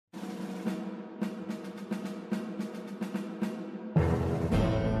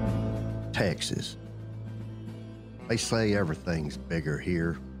Texas. They say everything's bigger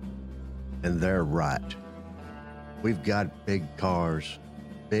here, and they're right. We've got big cars,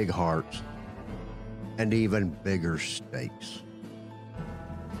 big hearts, and even bigger steaks.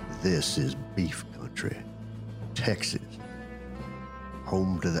 This is beef country, Texas,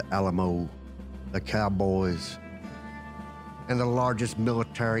 home to the Alamo, the Cowboys, and the largest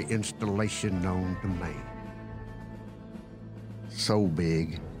military installation known to man. So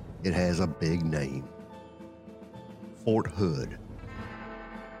big, it has a big name. Fort Hood,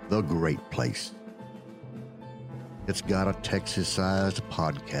 the great place. It's got a Texas-sized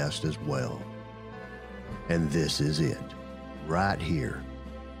podcast as well. And this is it, right here.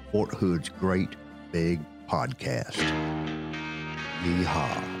 Fort Hood's great big podcast.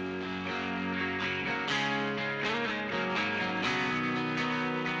 Yeehaw.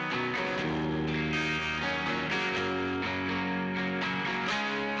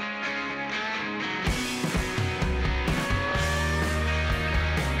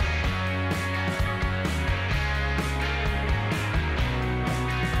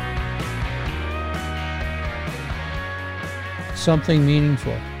 Something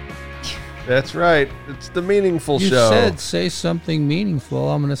meaningful. That's right. It's the meaningful You show. said say something meaningful.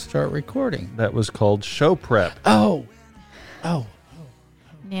 I'm going to start recording. That was called show prep. Oh.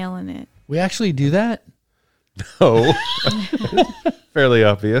 Nailing it. We actually do that? Oh, fairly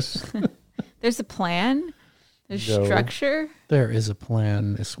obvious. There's a plan. There's No. structure. There is a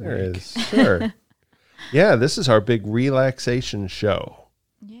plan this week. There is. Sure. Yeah, this is our big relaxation show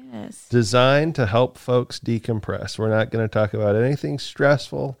Yes. designed to help folks decompress. We're not going to talk about anything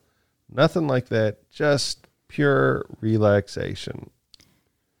stressful, nothing like that, just pure relaxation.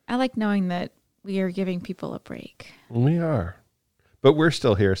 I like knowing that we are giving people a break. We are. But we're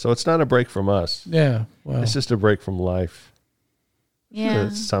still here, so it's not a break from us. Yeah. Well, It's just a break from life. Yeah.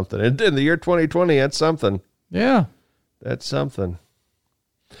 It's something. And in the year 2020, that's something. yeah. That's something.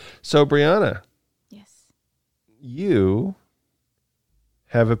 So, Brianna, Yes. you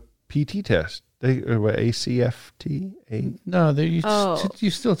have a PT test. ACFT? No, Oh. you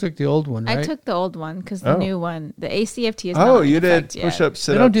still took the old one, right? I took the old one because the Oh. new one, the ACFT is Oh, not you in did effect yet. push up,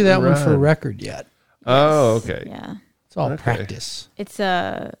 sit They up. don't do that and one for a run. record yet. Oh, Yes. okay. Yeah. It's all Okay. practice. It's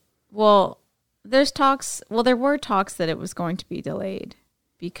well, there's talks. Well, there were talks that it was going to be delayed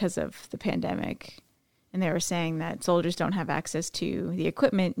because of the pandemic. And they were saying that soldiers don't have access to the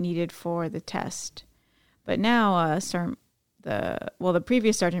equipment needed for the test. But now, the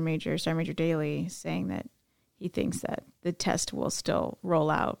previous Sergeant Major Daly, is saying that he thinks that the test will still roll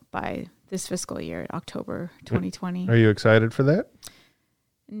out by this fiscal year, October 2020. Are you excited for that?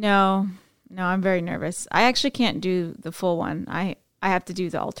 No, I'm very nervous. I actually can't do the full one. I have to do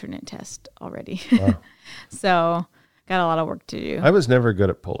the alternate test already. Wow. So got a lot of work to do. I was never good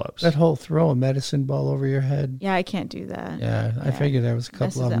at pull-ups. That whole throw a medicine ball over your head. Yeah, I can't do that. Yeah, I figured there was a couple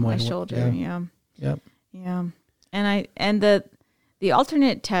Messes of up them. my on- shoulder. Yeah. Yep. Yeah. And the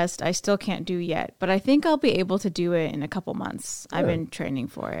alternate test I still can't do yet, but I think I'll be able to do it in a couple months. I've been training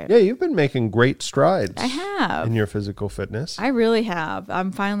for it. Yeah, you've been making great strides I have. in your physical fitness. I really have.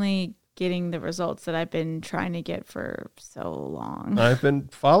 I'm finally getting the results that I've been trying to get for so long. I've been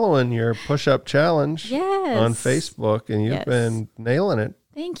following your push-up challenge Yes. on Facebook, and you've Yes. been nailing it.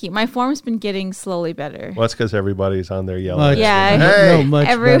 Thank you. My form's been getting slowly better. Well, that's because everybody's on there yelling. Much, Yeah. Hey! no, much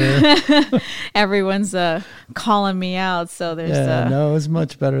better. Everyone's calling me out, so there's Yeah, no, it was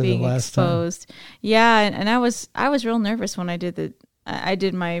much better than being last time. exposed. Yeah, and I was real nervous when I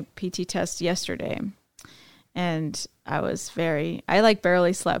did my PT test yesterday, and I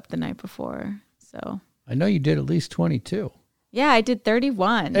barely slept the night before. So I know you did at least 22. yeah, I did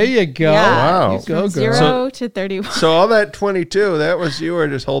 31. There you go. Yeah. Wow. You go, girl. 0 to 31. So all that 22, that was you were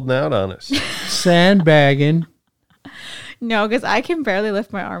just holding out on us. Sandbagging. No, because I can barely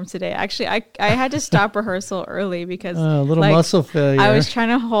lift my arm today. Actually, I had to stop rehearsal early because A little muscle failure. I was trying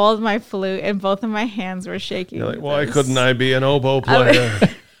to hold my flute and both of my hands were shaking. You're like, with why this. couldn't I be an oboe player?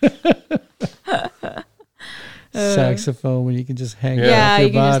 Saxophone when you can just hang Yeah, off you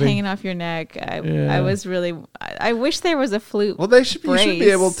your can just body. hanging off your neck. Yeah. I was really. I wish there was a flute. Well, you should be brace.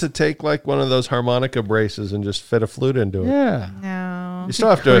 able to take like one of those harmonica braces and just fit a flute into it. Yeah. No. You still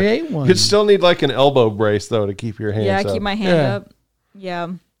have to create one. You'd still need like an elbow brace though to keep your hands Yeah, up. keep my hand Yeah. up. Yeah,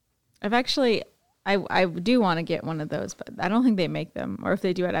 I've actually. I do want to get one of those, but I don't think they make them. Or if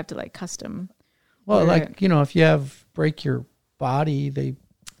they do, I'd have to like custom. Well, Right. like, if you break your body, they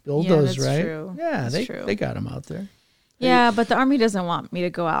build Yeah, those, that's right? true. Yeah, That's they true. they got them out there. Yeah, but the Army doesn't want me to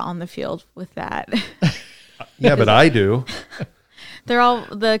go out on the field with that. Yeah, but I do.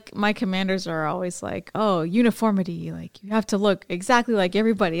 My commanders are always like, oh, uniformity. Like, you have to look exactly like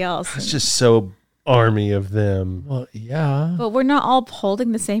everybody else. It's just so Army of them. Well, yeah. But we're not all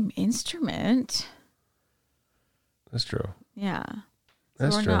holding the same instrument. That's true. Yeah.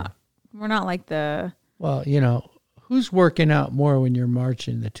 That's true. We're not like the... Well, who's working out more when you're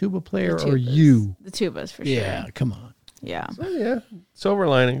marching, the tuba player the or tubas. you? The tubas, for sure. Yeah, come on. Yeah. So, yeah, silver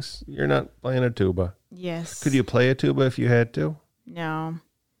linings. You're not playing a tuba. Yes. Could you play a tuba if you had to? No.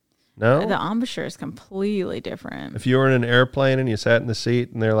 No? The embouchure is completely different. If you were in an airplane and you sat in the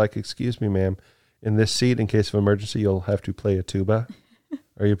seat and they're like, excuse me, ma'am, in this seat, in case of emergency, you'll have to play a tuba.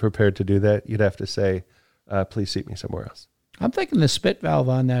 Are you prepared to do that? You'd have to say, please seat me somewhere else. I'm thinking the spit valve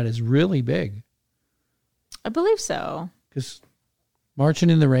on that is really big. I believe so. Because marching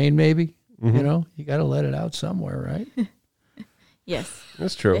in the rain, maybe, Mm-hmm. you got to let it out somewhere, right? Yes.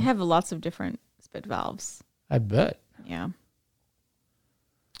 That's true. They have lots of different spit valves. I bet. Yeah.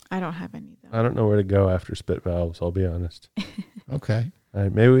 I don't have any, though. I don't know where to go after spit valves, I'll be honest. Okay. All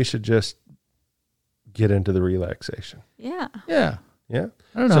right, maybe we should just get into the relaxation. Yeah. Yeah. Yeah?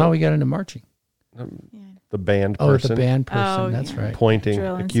 I don't know how we got into marching. Yeah. The band Oh, person the band person. Oh, That's yeah. right. pointing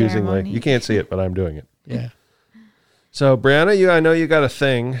Drill and accusingly. ceremony. You can't see it, but I'm doing it. Yeah. So, Brianna, I know you got a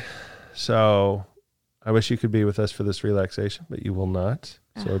thing. So, I wish you could be with us for this relaxation, but you will not.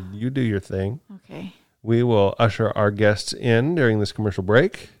 So, you do your thing. Okay. We will usher our guests in during this commercial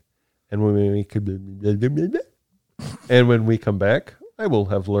break. And when we come back, I will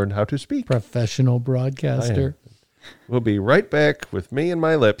have learned how to speak. Professional broadcaster. We'll be right back with me and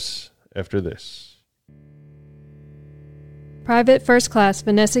my lips after this. Private First Class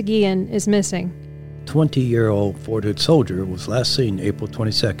Vanessa Guillen is missing. 20-year-old Fort Hood soldier was last seen April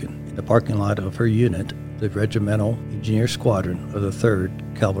 22nd in the parking lot of her unit, the Regimental Engineer Squadron of the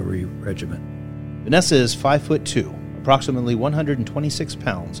 3rd Cavalry Regiment. Vanessa is 5'2", approximately 126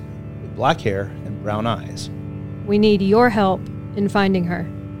 pounds, with black hair and brown eyes. We need your help in finding her.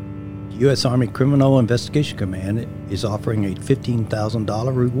 The U.S. Army Criminal Investigation Command is offering a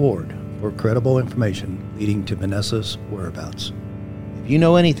 $15,000 reward for credible information leading to Vanessa's whereabouts. If you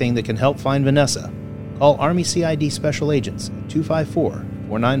know anything that can help find Vanessa, call Army CID Special Agents at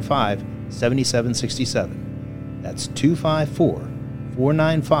 254-495-7767. That's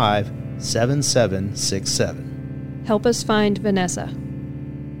 254-495-7767. Help us find Vanessa.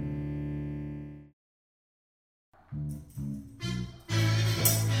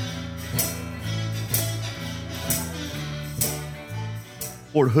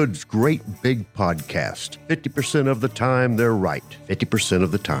 Fort Hood's Great Big Podcast. 50% of the time, they're right. 50%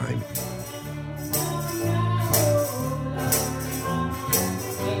 of the time.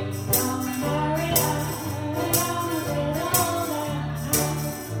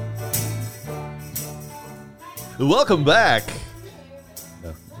 Welcome back.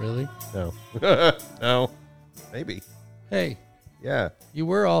 Really? No. No. Maybe. Hey, Yeah. you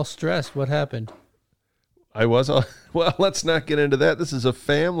were all stressed. What happened? I was all... Well, let's not get into that. This is a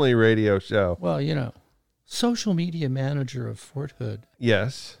family radio show. Well, social media manager of Fort Hood.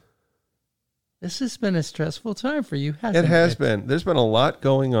 Yes. This has been a stressful time for you, hasn't it? It has been. There's been a lot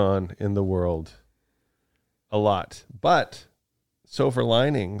going on in the world. A lot. But, silver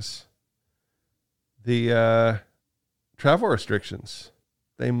linings, the travel restrictions,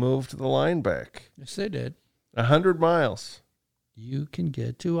 they moved the line back. Yes, they did. 100 miles. You can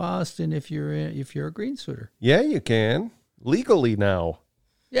get to Austin if you're a green suiter. Yeah, you can. Legally now.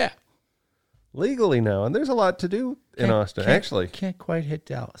 Yeah. Legally now. And there's a lot to do in Austin. Actually, can't quite hit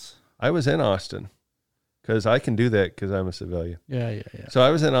Dallas. I was in Austin because I can do that because I'm a civilian. Yeah. So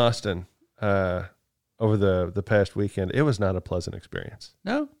I was in Austin over the past weekend. It was not a pleasant experience.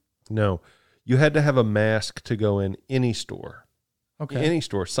 No? No. You had to have a mask to go in any store. Okay. Any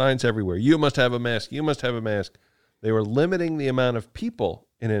store. Signs everywhere. You must have a mask. You must have a mask. They were limiting the amount of people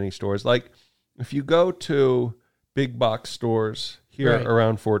in any stores. Like if you go to big box stores here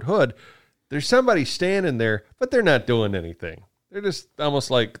around Fort Hood, there's somebody standing there, but they're not doing anything. They're just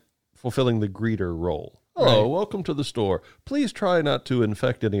almost like fulfilling the greeter role. Hello, welcome to the store. Please try not to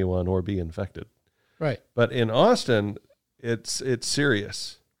infect anyone or be infected. Right. But in Austin, it's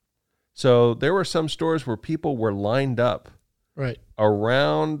serious. So there were some stores where people were lined up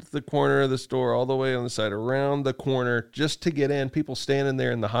around the corner of the store, all the way on the side, around the corner, just to get in. People standing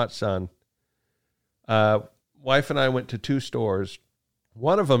there in the hot sun. Wife and I went to 2 stores.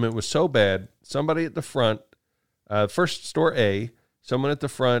 One of them, it was so bad, somebody at the front, first store A, someone at the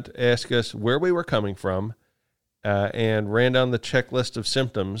front asked us where we were coming from and ran down the checklist of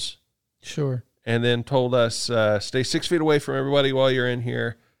symptoms. Sure. And then told us, stay 6 feet away from everybody while you're in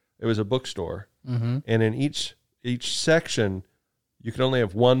here. It was a bookstore. Mm-hmm. And in each section, You could only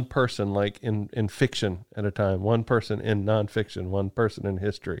have one person, like in fiction at a time, one person in nonfiction, one person in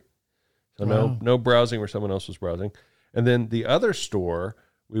history. So no browsing where someone else was browsing. And then the other store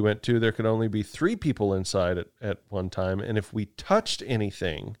we went to, there could only be 3 people inside at one time. And if we touched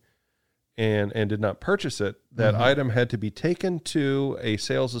anything and did not purchase it, that item had to be taken to a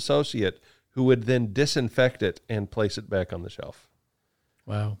sales associate who would then disinfect it and place it back on the shelf.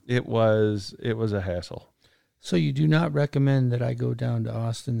 Wow. It was a hassle. So you do not recommend that I go down to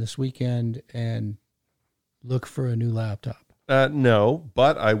Austin this weekend and look for a new laptop? No,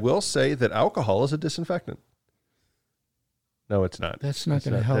 but I will say that alcohol is a disinfectant. No, it's not. That's not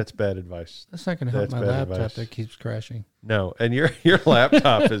going to help. That's bad advice. That's not going to help That's my bad laptop advice. that keeps crashing. No, and your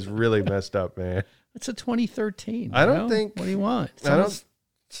laptop is really messed up, man. It's a 2013. I don't think- What do you want? It's I don't- almost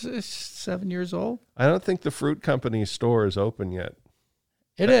 7 years old. I don't think the fruit company store is open yet.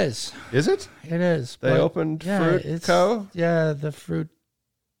 It is. Is it? It is. They but opened yeah, Fruit it's- Co.? Yeah, the Fruit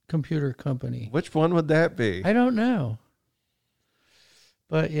Computer Company. Which one would that be? I don't know.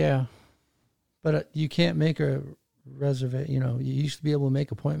 But yeah. But you can't make a reservation. You used to be able to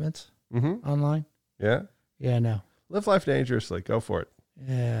make appointments online. Yeah. Yeah, no. Live life dangerously. Go for it.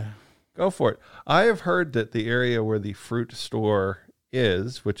 Yeah. Go for it. I have heard that the area where the fruit store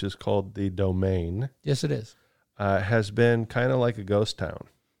is, which is called the Domain, Yes, it is. has been kind of like a ghost town.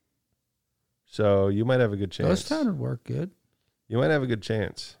 So you might have a good chance. Ghost Town would work good. You might have a good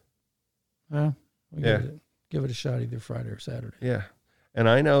chance. Well, we'll Yeah. give it a shot either Friday or Saturday. Yeah. And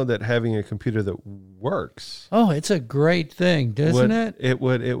I know that having a computer that works Oh, it's a great thing, doesn't it? It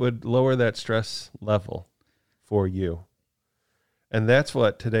would lower that stress level for you. And that's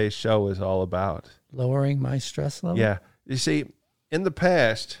what today's show is all about. Lowering my stress level? Yeah. You see, in the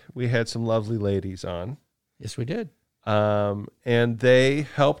past, we had some lovely ladies on. Yes, we did. And they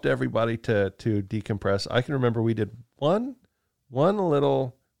helped everybody to decompress. I can remember we did one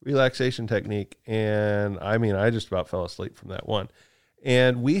little relaxation technique, and I just about fell asleep from that one.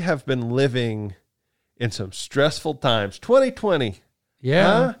 And we have been living in some stressful times. 2020. Yeah.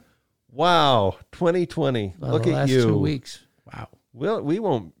 Huh? Wow. 2020. Well, Look the at last you. 2 weeks. Wow. We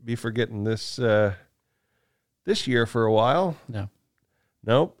won't be forgetting this this year for a while. No.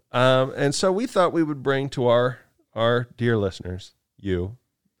 Nope. And so we thought we would bring to our dear listeners, you,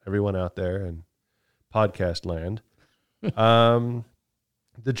 everyone out there in podcast land,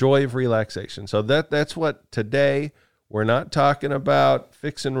 the joy of relaxation. So that's what today, we're not talking about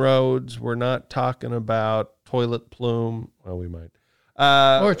fixing roads. We're not talking about toilet plume. Well, we might.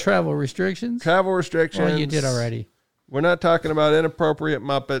 Or travel restrictions. Travel restrictions. Well, you did already. We're not talking about inappropriate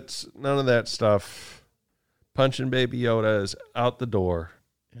Muppets. None of that stuff. Punching Baby Yoda is out the door.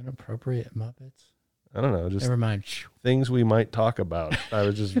 Inappropriate Muppets. I don't know, just Never mind. things we might talk about. I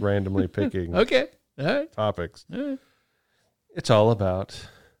was just randomly picking Okay. All right. topics. All right. It's all about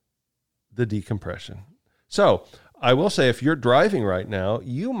the decompression. So I will say, if you're driving right now,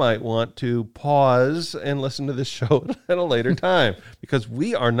 you might want to pause and listen to this show at a later time, because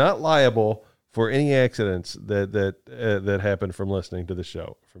we are not liable for any accidents that happen from listening to the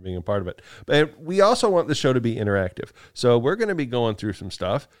show, from being a part of it. But we also want the show to be interactive. So we're going to be going through some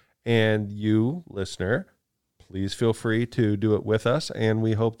stuff, and you, listener, please feel free to do it with us, and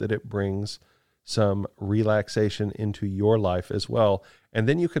we hope that it brings some relaxation into your life as well. And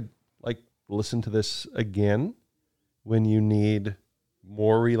then you could listen to this again when you need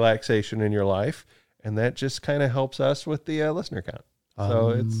more relaxation in your life, and that just kind of helps us with the listener count. So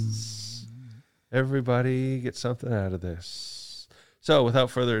it's everybody gets something out of this. So without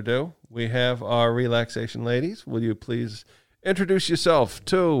further ado, we have our relaxation ladies. Will you please introduce yourself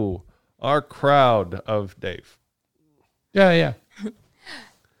to our crowd of Dave? Yeah.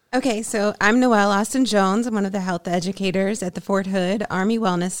 Okay, so I'm Noelle Austin Jones. I'm one of the health educators at the Fort Hood Army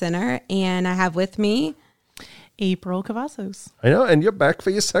Wellness Center, and I have with me April Cavazos. I know, and you're back for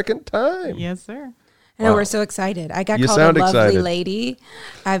your second time. Yes, sir. I know Wow. we're so excited. I got You called a sound lovely excited. lady.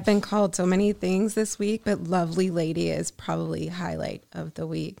 I've been called so many things this week, but lovely lady is probably highlight of the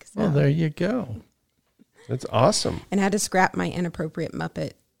week. So. Well, there you go. That's awesome. And I had to scrap my inappropriate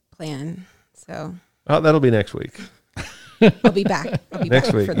Muppet plan. So Oh, that'll be next week. I'll be back. I'll be Next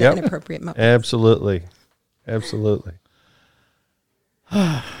back week, for the yep. inappropriate Muppet. Absolutely.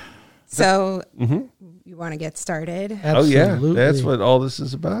 So you want to get started? Absolutely. Oh, yeah. That's what all this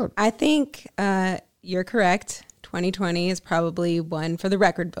is about. I think you're correct. 2020 is probably one for the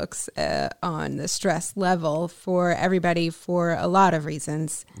record books on the stress level for everybody for a lot of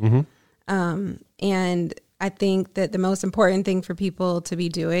reasons. And I think that the most important thing for people to be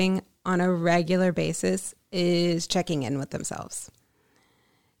doing on a regular basis is checking in with themselves.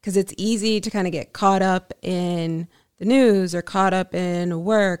 Because it's easy to kind of get caught up in the news or caught up in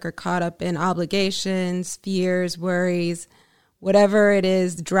work or caught up in obligations, fears, worries, whatever it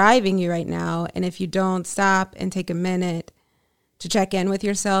is driving you right now. And if you don't stop and take a minute to check in with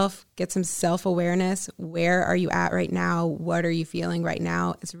yourself, get some self-awareness, where are you at right now? What are you feeling right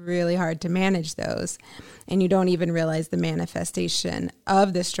now? It's really hard to manage those. And you don't even realize the manifestation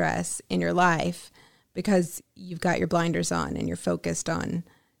of the stress in your life because you've got your blinders on and you're focused on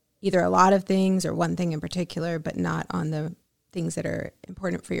either a lot of things or one thing in particular, but not on the things that are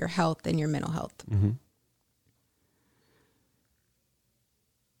important for your health and your mental health. Mm-hmm.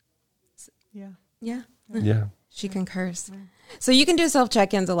 Yeah. Yeah. Yeah. She concurs. So you can do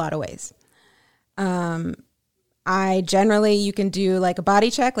self-check-ins a lot of ways. You can do like a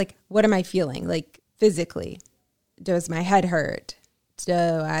body check, like what am I feeling? Like physically, does my head hurt? Do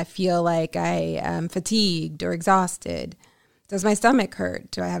I feel like I am fatigued or exhausted? Does my stomach hurt?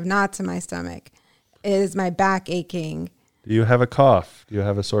 Do I have knots in my stomach? Is my back aching? Do you have a cough? Do you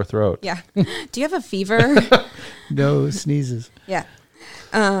have a sore throat? Yeah. Do you have a fever? No sneezes. Yeah.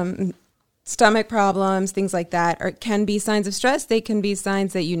 Stomach problems, things like that, can be signs of stress. They can be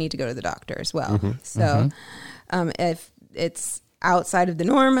signs that you need to go to the doctor as well. Mm-hmm. So if it's outside of the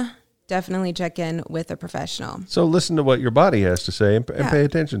norm, definitely check in with a professional. So listen to what your body has to say and pay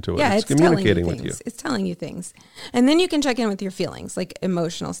attention to it. Yeah, it's communicating with you. It's telling you things. And then you can check in with your feelings, like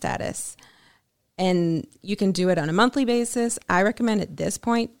emotional status. And you can do it on a monthly basis. I recommend at this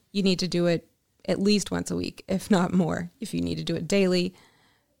point, you need to do it at least once a week, if not more. If you need to do it daily,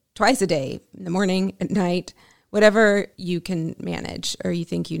 twice a day, in the morning, at night, whatever you can manage or you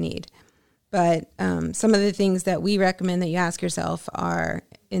think you need. But some of the things that we recommend that you ask yourself are,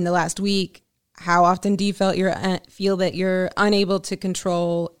 in the last week, how often do you feel that you're unable to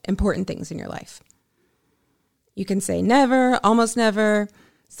control important things in your life? You can say never, almost never,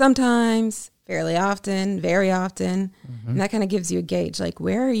 sometimes, fairly often, very often. And that kind of gives you a gauge, like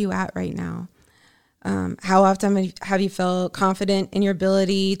where are you at right now? How often have you felt confident in your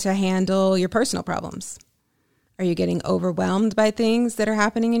ability to handle your personal problems? Are you getting overwhelmed by things that are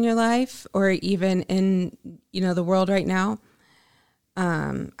happening in your life or even in, the world right now?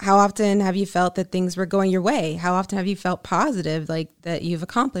 How often have you felt that things were going your way? How often have you felt positive, like that you've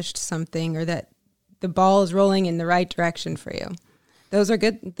accomplished something or that the ball is rolling in the right direction for you? Those are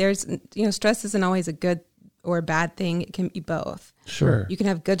good. There's, stress isn't always a good or a bad thing. It can be both. Sure. You can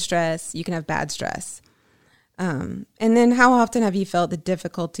have good stress. You can have bad stress. And then how often have you felt the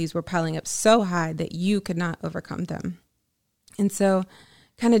difficulties were piling up so high that you could not overcome them? And so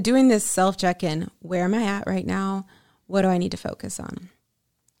kind of doing this self-check-in, where am I at right now? What do I need to focus on?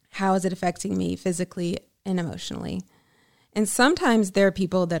 How is it affecting me physically and emotionally? And sometimes there are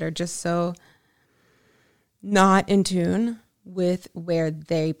people that are just so not in tune with where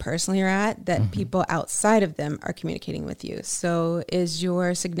they personally are at that people outside of them are communicating with you. So is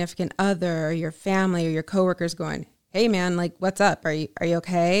your significant other or your family or your coworkers going, hey man, like what's up? Are you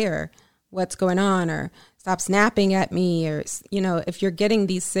okay? Or what's going on? Or stop snapping at me? Or, if you're getting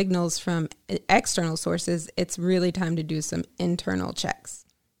these signals from external sources, it's really time to do some internal checks.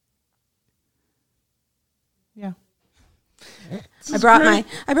 Yeah. I brought my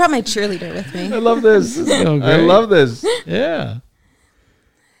cheerleader with me. I love this. I love this. Yeah.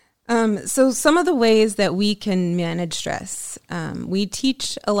 So some of the ways that we can manage stress, we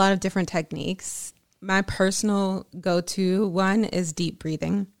teach a lot of different techniques. My personal go-to one is deep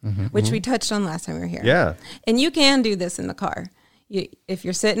breathing, which we touched on last time we were here. Yeah. And you can do this in the car. If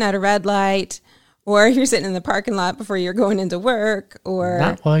you're sitting at a red light or if you're sitting in the parking lot before you're going into work or...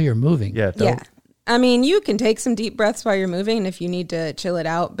 Not while you're moving. Yeah. Yeah. I mean, you can take some deep breaths while you're moving if you need to chill it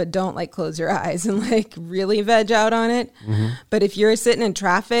out, but don't close your eyes and really veg out on it. But if you're sitting in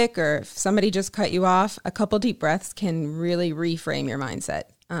traffic or if somebody just cut you off, a couple deep breaths can really reframe your mindset.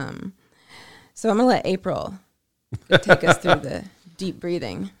 So I'm going to let April take us through the deep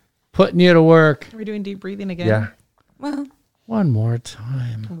breathing. Putting you to work. Are we doing deep breathing again? Yeah. Well, one more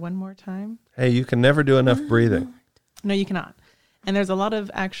time. One more time. Hey, you can never do enough breathing. No, you cannot. And there's a lot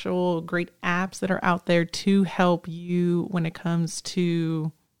of actual great apps that are out there to help you when it comes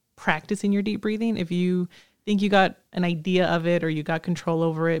to practicing your deep breathing. If you think you got an idea of it or you got control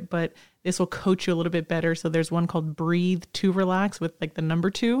over it, but this will coach you a little bit better. So there's one called Breathe to Relax with the number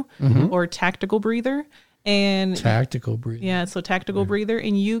 2 or Tactical Breather. And Tactical breathing. Yeah, so Tactical Breather.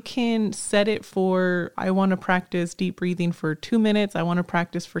 And you can set it for, I want to practice deep breathing for 2 minutes. I want to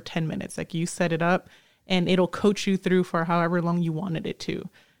practice for 10 minutes. You set it up. And it'll coach you through for however long you wanted it to.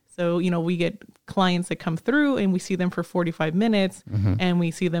 So, we get clients that come through and we see them for 45 minutes and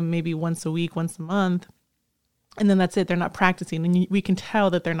we see them maybe once a week, once a month. And then that's it. They're not practicing. And we can tell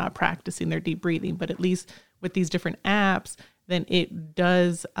that they're not practicing their deep breathing, but at least with these different apps, then it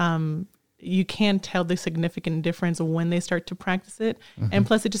does, you can tell the significant difference when they start to practice it. And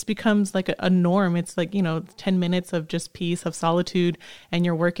plus it just becomes like a norm. It's like, 10 minutes of just peace, of solitude, and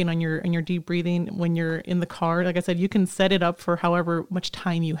you're working on your deep breathing when you're in the car. Like I said, you can set it up for however much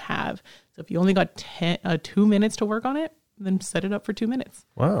time you have. So if you only got 2 minutes to work on it, then set it up for 2 minutes.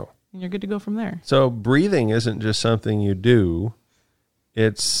 Wow. And you're good to go from there. So breathing isn't just something you do.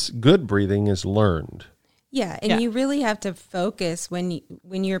 It's good breathing is learned. Yeah, and you really have to focus when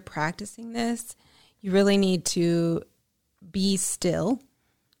you're practicing this. You really need to be still.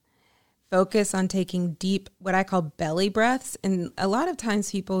 Focus on taking deep, what I call belly breaths. And a lot of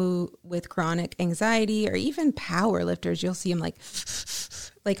times people with chronic anxiety or even power lifters, you'll see them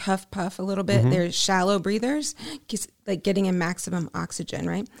like huff puff a little bit. They're shallow breathers, like getting a maximum oxygen,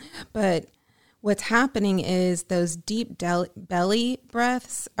 right? But what's happening is those deep belly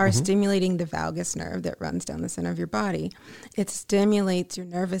breaths are stimulating the valgus nerve that runs down the center of your body. It stimulates your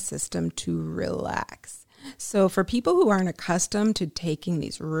nervous system to relax. So for people who aren't accustomed to taking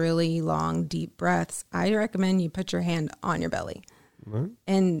these really long, deep breaths, I recommend you put your hand on your belly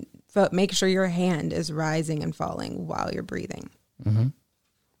and make sure your hand is rising and falling while you're breathing.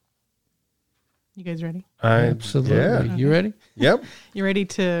 You guys ready? Absolutely. Yeah. You ready? Yep. You ready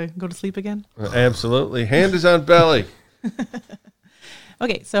to go to sleep again? Absolutely. Hand is on belly.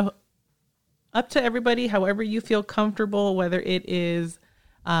 Okay, so up to everybody, however you feel comfortable, whether it is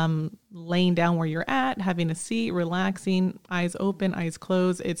laying down where you're at, having a seat, relaxing, eyes open, eyes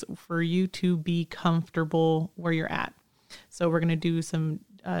closed. It's for you to be comfortable where you're at. So we're going to do some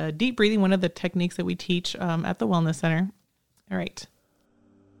deep breathing, one of the techniques that we teach at the Wellness Center. All right.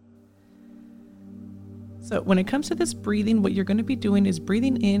 So when it comes to this breathing, what you're going to be doing is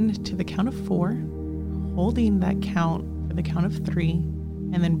breathing in to the count of 4, holding that count for the count of 3,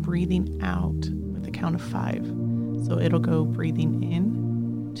 and then breathing out with the count of 5. So it'll go breathing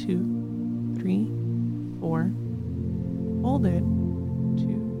in, 2, 3, 4, hold it,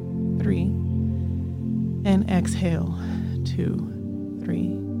 2, 3, and exhale, 2,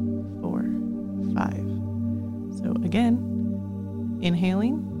 3, 4, 5. So again,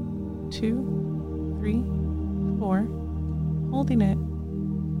 inhaling, 2, 3, 4, holding it,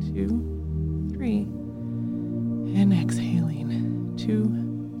 2, 3, and exhaling,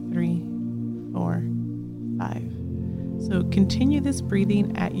 2, 3, 4, 5. So continue this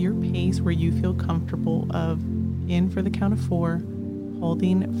breathing at your pace where you feel comfortable of in for the count of 4,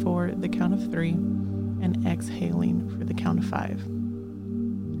 holding for the count of 3, and exhaling for the count of 5.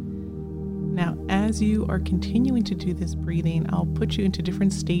 Now, as you are continuing to do this breathing, I'll put you into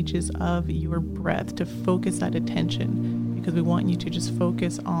different stages of your breath to focus that attention, because we want you to just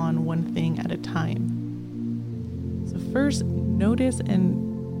focus on one thing at a time. So first, notice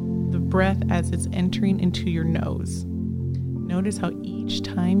the breath as it's entering into your nose. Notice how each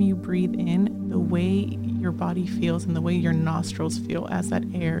time you breathe in, the way your body feels and the way your nostrils feel as that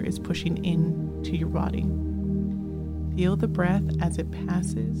air is pushing into your body. Feel the breath as it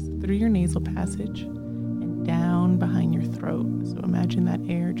passes through your nasal passage and down behind your throat. So imagine that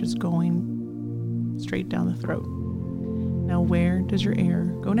air just going straight down the throat. Now, where does your air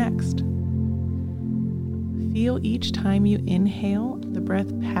go next? Feel each time you inhale, the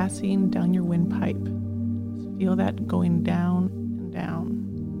breath passing down your windpipe. Feel that going down and down.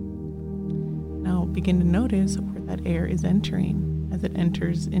 Now, begin to notice where that air is entering as it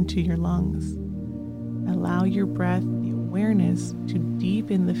enters into your lungs. Allow your breath, the awareness, to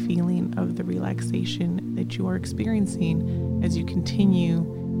deepen the feeling of the relaxation that you are experiencing as you continue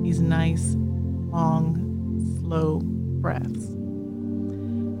these nice, long, slow breaths.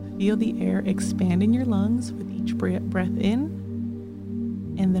 Feel the air expand in your lungs with each breath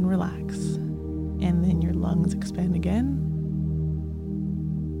in, and then relax. And then your lungs expand again,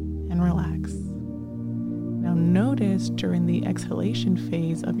 and relax. Now notice during the exhalation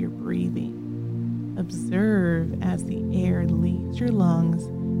phase of your breathing, observe as the air leaves your lungs,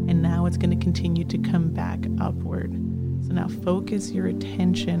 and now it's going to continue to come back upward. So now focus your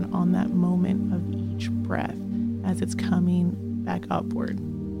attention on that moment of each breath as it's coming back upward.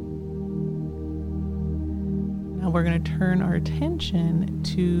 Now we're going to turn our attention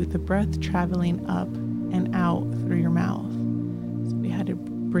to the breath traveling up and out through your mouth. So we had it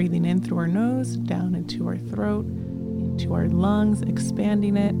breathing in through our nose, down into our throat, into our lungs,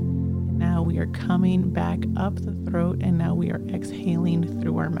 expanding it. Now we are coming back up the throat, and now we are exhaling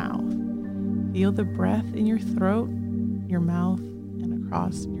through our mouth. Feel the breath in your throat, your mouth, and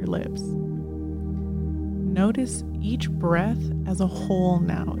across your lips. Notice each breath as a whole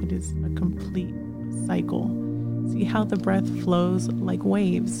now. It is a complete cycle. See how the breath flows like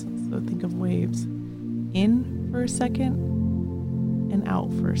waves. So think of waves. in for a second and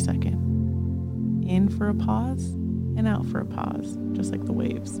out for a second. In for a pause and out for a pause, just like the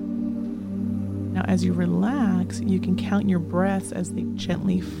waves. Now, as you relax, you can count your breaths as they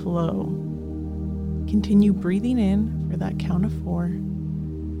gently flow. Continue breathing in for that count of 4,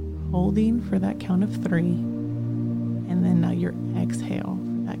 holding for that count of 3, and then now your exhale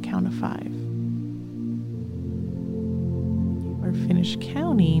for that count of 5. When you are finished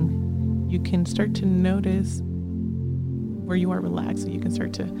counting, you can start to notice where you are relaxed. So you can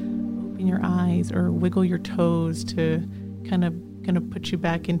start to open your eyes or wiggle your toes to kind of put you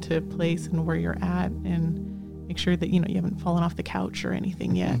back into place and where you're at, and make sure that you haven't fallen off the couch or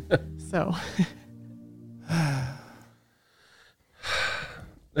anything yet. So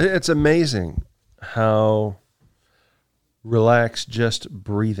it's amazing how relaxed just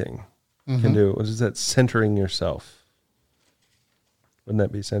breathing can do. What is that? Centering yourself. Wouldn't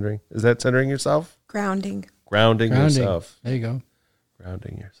that be centering? Is that centering yourself? Grounding. Grounding yourself. There you go.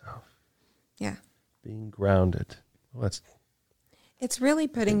 Grounding yourself. Yeah. Being grounded. Well, It's really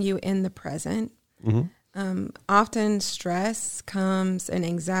putting you in the present. Often stress comes and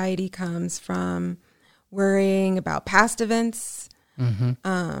anxiety comes from worrying about past events,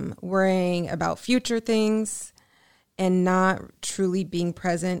 worrying about future things, and not truly being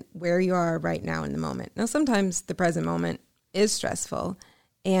present where you are right now in the moment. Now, sometimes the present moment is stressful,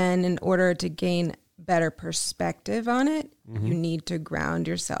 and in order to gain better perspective on it, you need to ground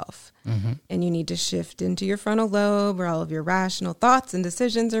yourself, and you need to shift into your frontal lobe where all of your rational thoughts and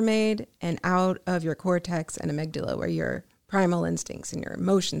decisions are made, and out of your cortex and amygdala where your primal instincts and your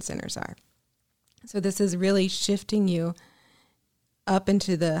emotion centers are. So this is really shifting you up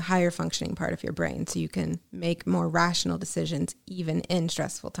into the higher functioning part of your brain so you can make more rational decisions even in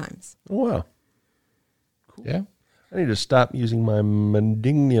stressful times. Oh, wow. Cool. Yeah. I need to stop using my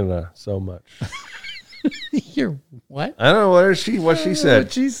amygdala so much. You're what? I don't know what she said.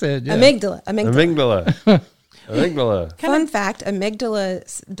 What she said. Yeah. Amygdala. Amygdala. Fun fact,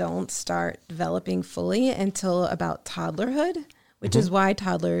 amygdalas don't start developing fully until about toddlerhood, which is why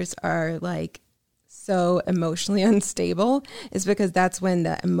toddlers are like so emotionally unstable, is because that's when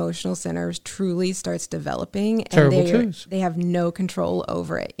the emotional center truly starts developing, and they have no control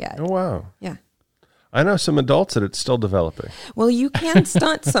over it yet. Oh, wow. Yeah. I know some adults that it's still developing. Well, you can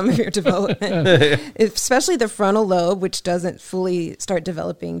stunt some of your development, especially the frontal lobe, which doesn't fully start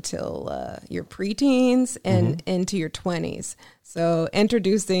developing till your preteens and into your 20s. So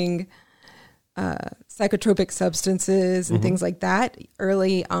introducing psychotropic substances and things like that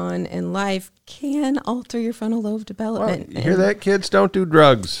early on in life can alter your frontal lobe development. Well, you hear that, kids? Don't do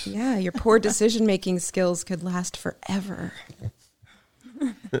drugs. Yeah, your poor decision-making skills could last forever.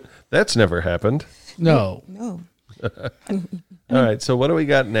 That's never happened. No. All right, so what do we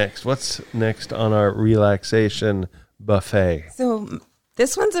got next? What's next on our relaxation buffet? So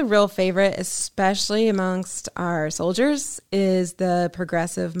this one's a real favorite, especially amongst our soldiers, is the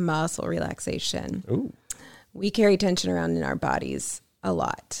progressive muscle relaxation. Ooh. We carry tension around in our bodies a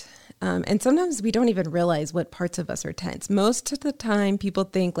lot. And sometimes we don't even realize what parts of us are tense. Most of the time, people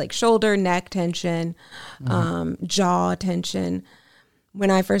think like shoulder, neck tension, jaw tension. When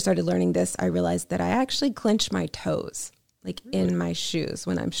I first started learning this, I realized that I actually clench my toes, like in my shoes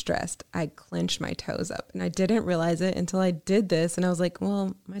when I'm stressed. I clench my toes up, and I didn't realize it until I did this. And I was like,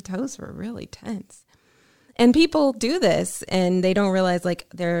 well, my toes were really tense. And people do this, and they don't realize, like,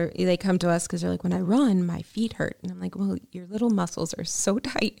 they come to us because they're like, when I run, my feet hurt. And I'm like, well, your little muscles are so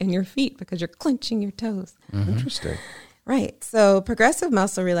tight in your feet because you're clenching your toes. Interesting. Right. So progressive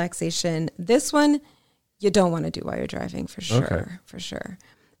muscle relaxation, this one you don't want to do while you're driving, for sure. Okay. For sure.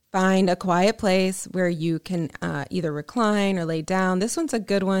 Find a quiet place where you can either recline or lay down. This one's a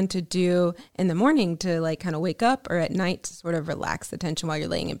good one to do in the morning to like kind of wake up, or at night to sort of relax the tension while you're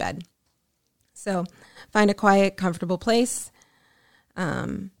laying in bed. So find a quiet, comfortable place.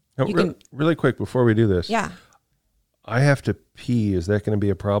 Really quick before we do this. Yeah. I have to pee. Is that going to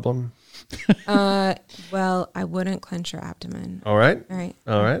be a problem? Well, I wouldn't clench your abdomen. All right. All right.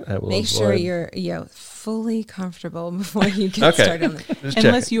 All right. I will Make sure you're fully comfortable before you get started on it.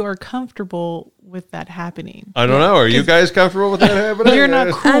 Unless you are comfortable with that happening. I don't know. Are you guys comfortable with that happening? You're not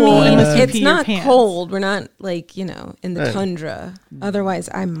cool unless you it's pee not your pants. cold. We're not like, in the tundra. Otherwise,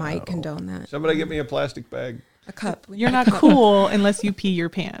 I might condone that. Somebody get me a plastic bag. A cup. You're not cool unless you pee your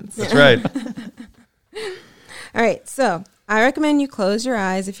pants. That's right. All right. So I recommend you close your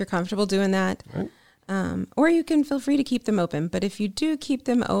eyes if you're comfortable doing that. Right. Or you can feel free to keep them open. But if you do keep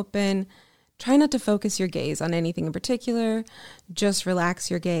them open, try not to focus your gaze on anything in particular. Just relax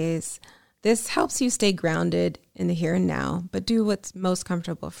your gaze. This helps you stay grounded in the here and now, but do what's most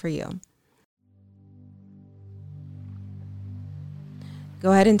comfortable for you.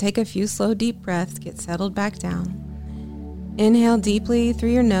 Go ahead and take a few slow, deep breaths. Get settled back down. Inhale deeply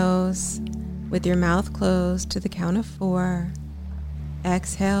through your nose with your mouth closed to the count of 4.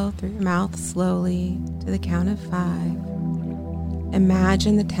 Exhale through your mouth slowly to the count of 5.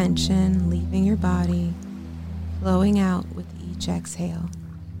 Imagine the tension leaving your body, flowing out with each exhale.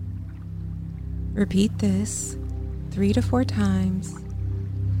 Repeat this 3 to 4 times.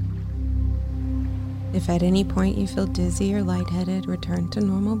 If at any point you feel dizzy or lightheaded, return to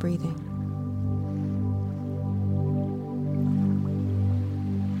normal breathing.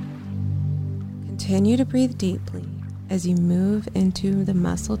 Continue to breathe deeply as you move into the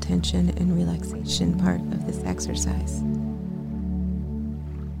muscle tension and relaxation part of this exercise.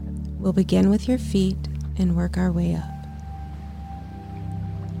 We'll begin with your feet and work our way up.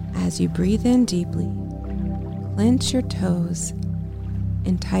 As you breathe in deeply, clench your toes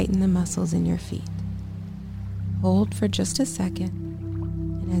and tighten the muscles in your feet. Hold for just a second,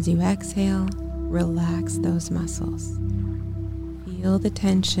 and as you exhale, relax those muscles. Feel the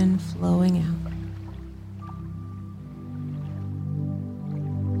tension flowing out.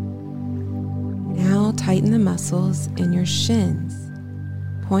 Now tighten the muscles in your shins.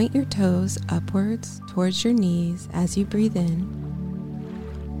 Point your toes upwards towards your knees as you breathe in.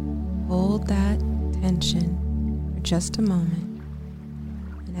 Hold that tension for just a moment,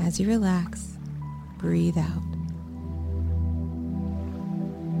 and as you relax, breathe out.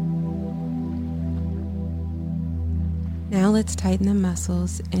 Now let's tighten the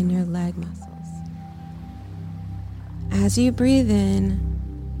muscles in your leg muscles. As you breathe in,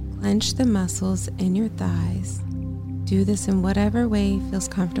 clench the muscles in your thighs. Do this in whatever way feels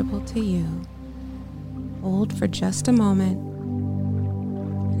comfortable to you. Hold for just a moment,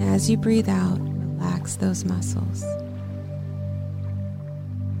 and as you breathe out, relax those muscles.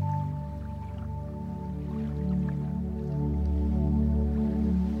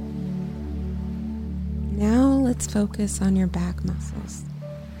 Now let's focus on your back muscles.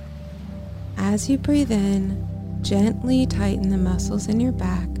 As you breathe in, gently tighten the muscles in your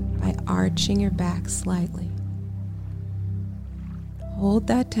back by arching your back slightly. Hold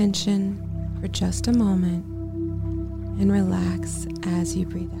that tension for just a moment and relax as you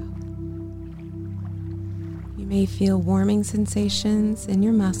breathe out. You may feel warming sensations in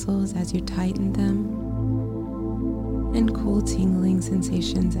your muscles as you tighten them, and cool tingling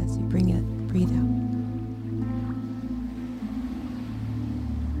sensations as you breathe out.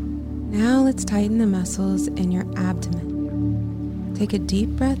 Now let's tighten the muscles in your abdomen. Take a deep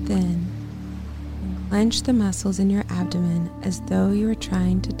breath in and clench the muscles in your abdomen as though you are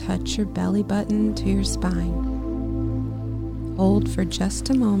trying to touch your belly button to your spine. Hold for just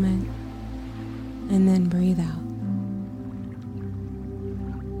a moment and then breathe out.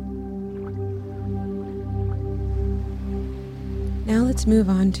 Now let's move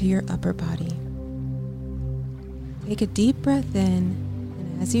on to your upper body. Take a deep breath in,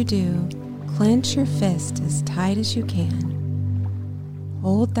 and as you do, clench your fist as tight as you can.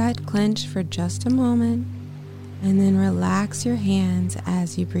 Hold that clench for just a moment, and then relax your hands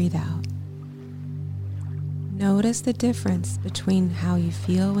as you breathe out. Notice the difference between how you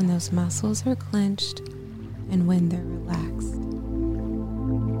feel when those muscles are clenched and when they're relaxed.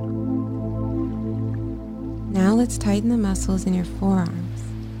 Now let's tighten the muscles in your forearms.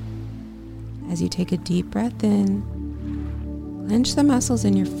 As you take a deep breath in, clench the muscles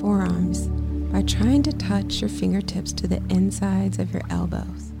in your forearms by trying to touch your fingertips to the insides of your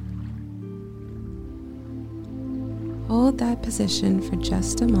elbows. Hold that position for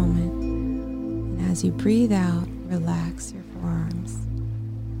just a moment, and as you breathe out, relax your forearms.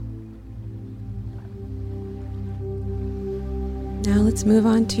 Now let's move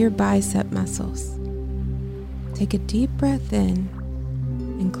on to your bicep muscles. Take a deep breath in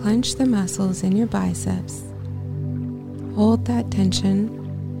and clench the muscles in your biceps. Hold that tension,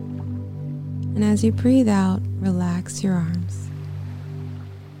 and as you breathe out, relax your arms.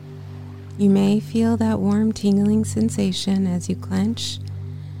 You may feel that warm tingling sensation as you clench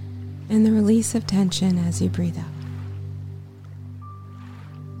and the release of tension as you breathe out.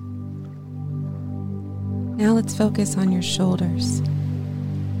 Now let's focus on your shoulders.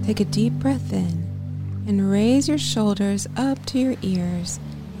 Take a deep breath in and raise your shoulders up to your ears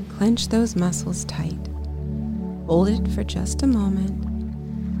and clench those muscles tight. Hold it for just a moment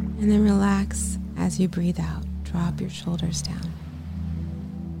and then relax as you breathe out. Drop your shoulders down.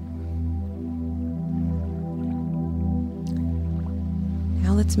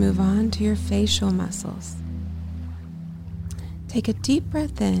 Now let's move on to your facial muscles. Take a deep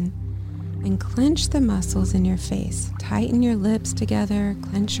breath in and clench the muscles in your face. Tighten your lips together,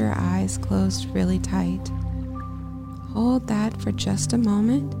 clench your eyes closed really tight. hold that for just a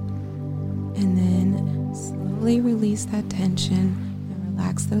moment, and then slowly release that tension and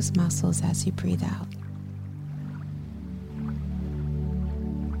relax those muscles as you breathe out.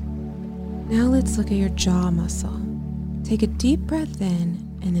 Now let's look at your jaw muscle. Take a deep breath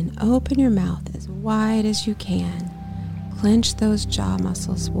in and then open your mouth as wide as you can. Clench those jaw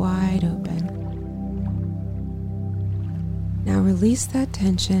muscles wide open. Now release that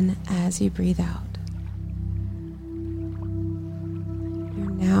tension as you breathe out.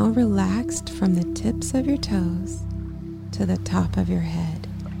 You're now relaxed from the tips of your toes to the top of your head.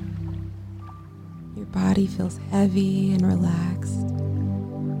 Your body feels heavy and relaxed.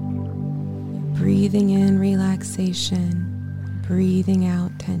 Breathing in relaxation, breathing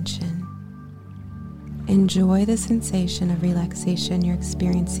out tension. Enjoy the sensation of relaxation you're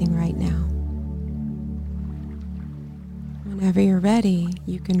experiencing right now. Whenever you're ready,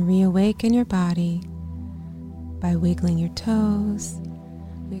 you can reawaken your body by wiggling your toes,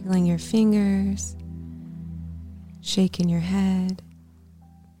 wiggling your fingers, shaking your head.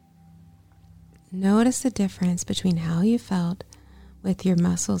 Notice the difference between how you felt with your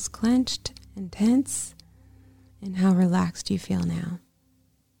muscles clenched and tense, and how relaxed you feel now.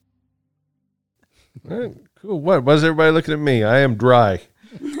 All right, cool. What? Why is everybody looking at me? I am dry.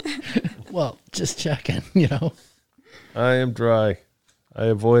 Well, just checking, I am dry. I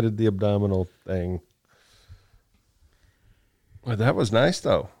avoided the abdominal thing. Well, that was nice,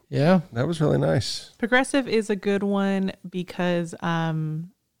 though. Yeah. That was really nice. Progressive is a good one because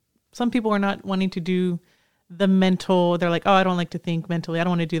some people are not wanting to do the mental. They're like, oh, I don't like to think mentally. I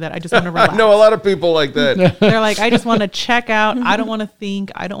don't want to do that. I just want to relax. I know a lot of people like that. They're like, I just want to check out. I don't want to think.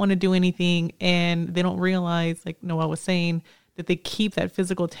 I don't want to do anything. And they don't realize, like Noelle was saying, that they keep that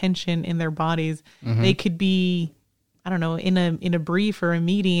physical tension in their bodies. Mm-hmm. They could be, I don't know, in a brief or a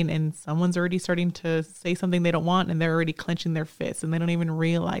meeting, and someone's already starting to say something they don't want, and they're already clenching their fists, and they don't even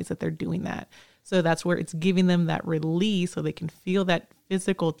realize that they're doing that. So that's where it's giving them that release so they can feel that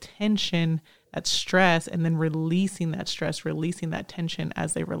physical tension, that stress, and then releasing that stress, releasing that tension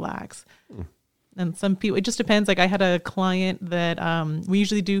as they relax. And some people, it just depends. Like I had a client that we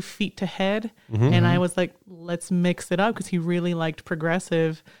usually do feet to head. Mm-hmm. And I was like, let's mix it up because he really liked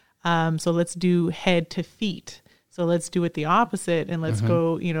progressive. So let's do head to feet. So let's do it the opposite and let's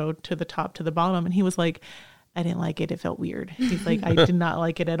go, to the top to the bottom. And he was like, I didn't like it. It felt weird. He's like, I did not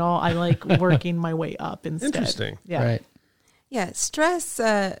like it at all. I like working my way up instead. Interesting. Yeah. Right. Yeah, stress,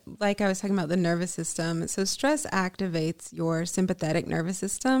 like I was talking about the nervous system. So stress activates your sympathetic nervous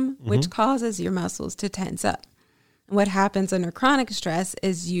system, which causes your muscles to tense up. And what happens under chronic stress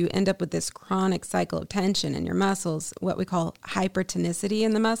is you end up with this chronic cycle of tension in your muscles, what we call hypertonicity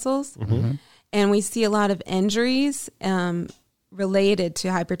in the muscles. Mm-hmm. And we see a lot of injuries related to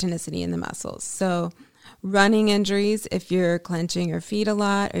hypertonicity in the muscles. So running injuries, if you're clenching your feet a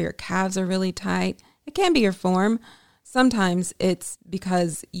lot or your calves are really tight, it can be your form. Sometimes it's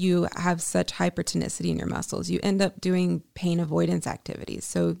because you have such hypertonicity in your muscles. You end up doing pain avoidance activities.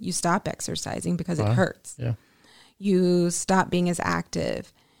 So you stop exercising because it hurts. Yeah. You stop being as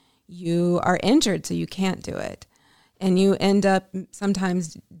active. You are injured, so you can't do it. And you end up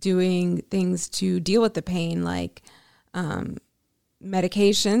sometimes doing things to deal with the pain, like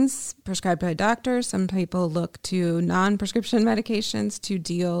medications prescribed by a doctor. Some people look to non-prescription medications to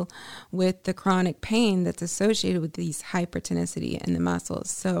deal with the chronic pain that's associated with these hypertonicity in the muscles.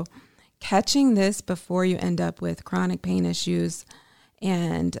 So catching this before you end up with chronic pain issues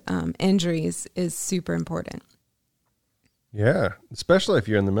and injuries is super important. Yeah, especially if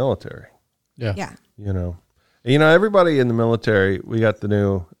you're in the military. Yeah. Everybody in the military, we got the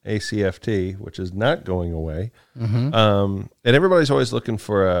new ACFT, which is not going away. Mm-hmm. And everybody's always looking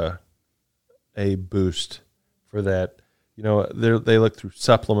for a boost for that. They look through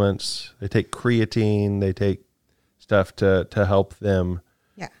supplements. They take creatine. They take stuff to help them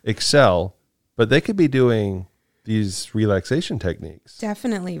excel. But they could be doing these relaxation techniques.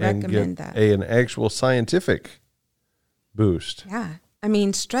 Definitely recommend that. An actual scientific boost. Yeah. I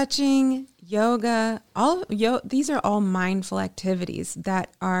mean, stretching, yoga, these are all mindful activities that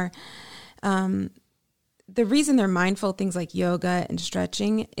are, the reason they're mindful, things like yoga and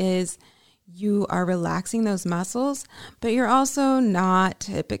stretching, is you are relaxing those muscles, but you're also not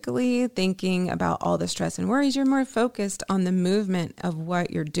typically thinking about all the stress and worries. You're more focused on the movement of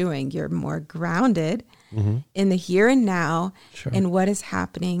what you're doing. You're more grounded in the here and now and what is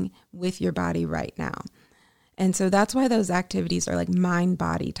happening with your body right now. And so that's why those activities are like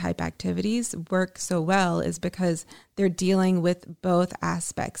mind-body type activities work so well, is because they're dealing with both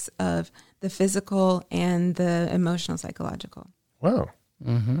aspects of the physical and the emotional, psychological. Wow.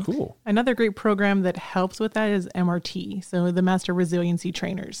 Cool. Another great program that helps with that is MRT, so the Master Resiliency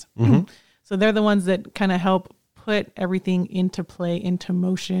Trainers. So they're the ones that kind of help put everything into play, into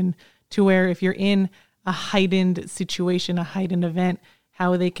motion, to where if you're in a heightened situation, a heightened event,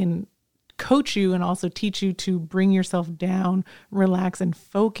 how they can coach you and also teach you to bring yourself down, relax, and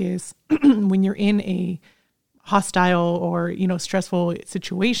focus when you're in a hostile or, stressful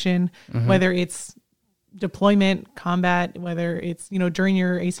situation, whether it's deployment, combat, whether it's, during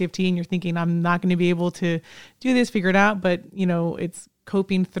your ACFT and you're thinking, I'm not going to be able to do this, figure it out, but, it's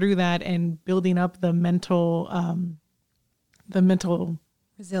coping through that and building up the mental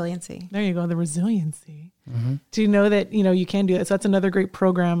resiliency. There you go. The resiliency to know that, you can do that. So that's another great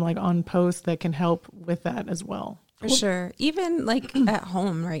program like on post that can help with that as well. For sure. Even like at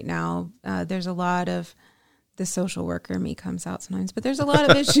home right now, there's a lot of the social worker in me comes out sometimes, but there's a lot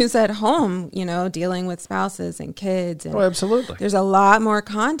of issues at home, dealing with spouses and kids. And absolutely. There's a lot more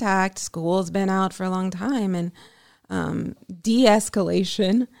contact. School's been out for a long time, and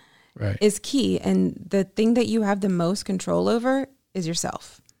de-escalation is key. And the thing that you have the most control over is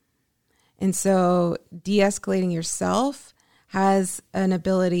yourself. And so de-escalating yourself has an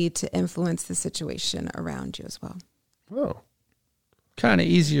ability to influence the situation around you as well. Oh. Kind of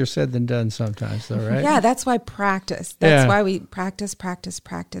easier said than done sometimes, though, right? Yeah, that's why practice. That's why we practice,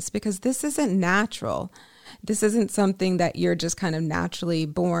 because this isn't natural. This isn't something that you're just kind of naturally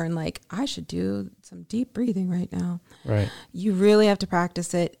born, like, I should do some deep breathing right now. Right. You really have to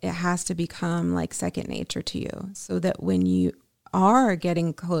practice it. It has to become like second nature to you, so that when you are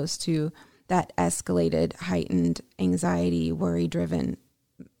getting close to that escalated, heightened anxiety, worry-driven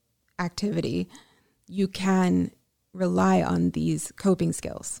activity, you can rely on these coping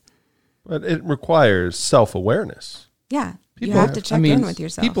skills. But it requires self-awareness. Yeah. You have to check in with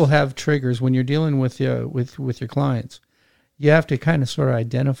yourself. People have triggers when you're dealing with your clients. You have to kind of sort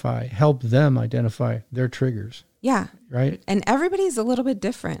of help them identify their triggers. Yeah. Right. And everybody's a little bit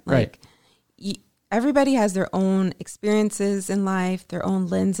different. Like everybody has their own experiences in life, their own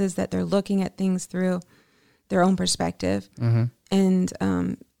lenses that they're looking at things through, their own perspective. And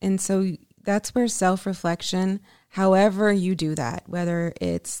so that's where self-reflection, however you do that, whether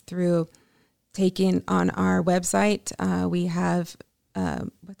it's through taking on our website, we have,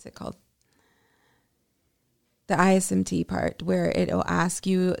 what's it called? The ISMT part, where it'll ask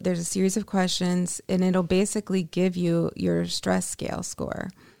you, there's a series of questions, and it'll basically give you your stress scale score.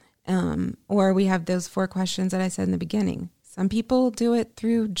 Or we have those 4 questions that I said in the beginning. Some people do it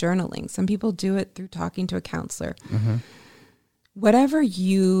through journaling. Some people do it through talking to a counselor. Whatever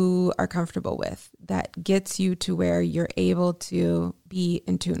you are comfortable with that gets you to where you're able to be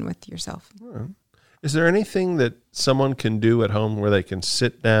in tune with yourself. Is there anything that someone can do at home where they can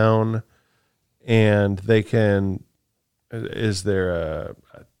sit down and they can, is there a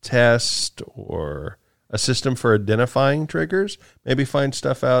test or a system for identifying triggers? Maybe find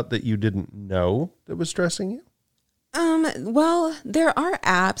stuff out that you didn't know that was stressing you? Well, there are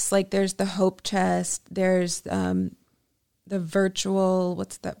apps, like there's the Hope Chest, there's the virtual,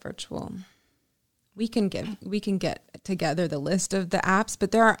 what's that virtual? We can get together the list of the apps,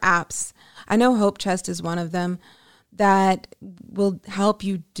 but there are apps. I know Hope Chest is one of them that will help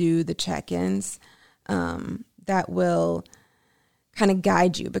you do the check-ins, that will kind of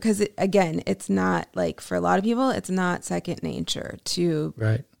guide you, because it's not like, for a lot of people, it's not second nature to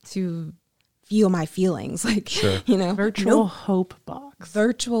feel my feelings, like, Virtual Hope Box.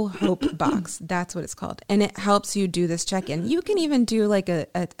 Virtual Hope Box. That's what it's called. And it helps you do this check-in. You can even do like a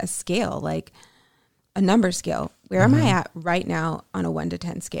scale, like a number scale. Where am I at right now on a 1 to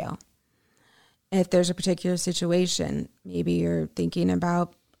 10 scale? If there's a particular situation, maybe you're thinking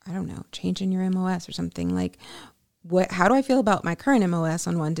about, I don't know, changing your MOS or something, like, how do I feel about my current MOS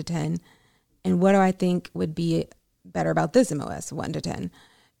on 1 to 10? And what do I think would be better about this MOS, 1 to 10?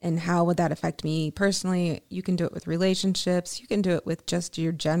 And how would that affect me personally? You can do it with relationships. You can do it with just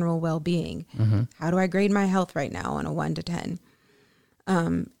your general well-being. How do I grade my health right now on a 1 to 10?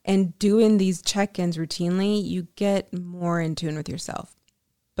 And doing these check-ins routinely, you get more in tune with yourself.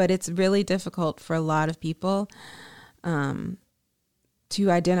 But it's really difficult for a lot of people to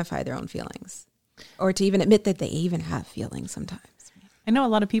identify their own feelings, or to even admit that they even have feelings sometimes. I know a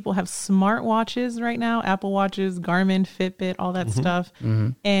lot of people have smart watches right now, Apple Watches, Garmin, Fitbit, all that stuff.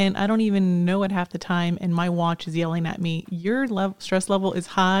 And I don't even know it half the time. And my watch is yelling at me, your stress level is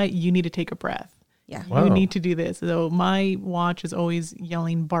high. You need to take a breath. Yeah. You need to do this. So my watch is always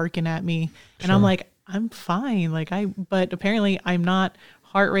yelling, barking at me. And I'm like, I'm fine. But apparently I'm not.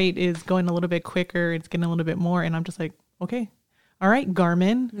 Heart rate is going a little bit quicker. It's getting a little bit more. And I'm just like, okay. All right,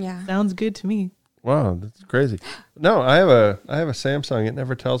 Garmin. Yeah. Sounds good to me. Wow, that's crazy. No, I have a Samsung. It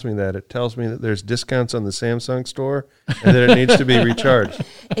never tells me that. It tells me that there's discounts on the Samsung store and that it needs to be recharged.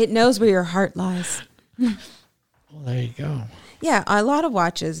 It knows where your heart lies. Well, there you go. Yeah, a lot of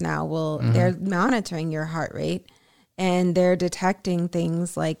watches now they're monitoring your heart rate, and they're detecting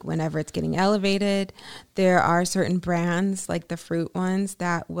things like whenever it's getting elevated. There are certain brands, like the fruit ones,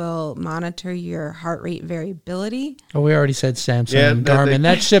 that will monitor your heart rate variability. Oh, we already said Samsung and Garmin.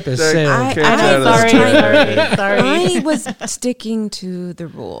 That ship is sailed. I was sticking to the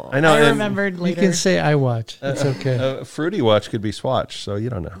rule. I know. I remembered later. You can say iWatch. It's okay. A Fruity watch could be Swatch, so you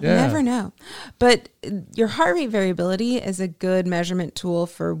don't know. You never know. But your heart rate variability is a good measurement tool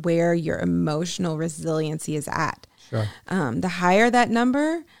for where your emotional resiliency is at. Sure. The higher that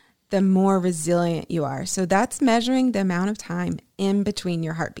number, the more resilient you are. So that's measuring the amount of time in between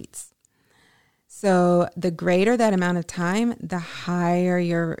your heartbeats. So the greater that amount of time, the higher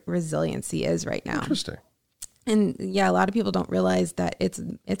your resiliency is right now. Interesting. And yeah, a lot of people don't realize that it's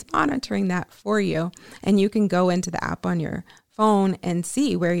monitoring that for you. And you can go into the app on your phone and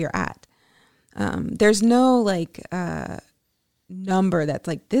see where you're at. There's no number that's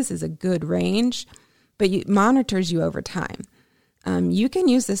like, this is a good range, but it monitors you over time. You can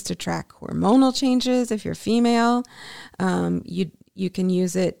use this to track hormonal changes if you're female. You can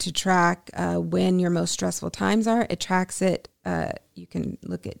use it to track when your most stressful times are. It tracks it. You can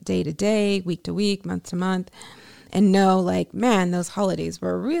look at day to day, week to week, month to month, and know like, man, those holidays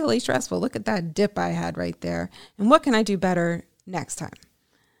were really stressful. Look at that dip I had right there. And what can I do better next time?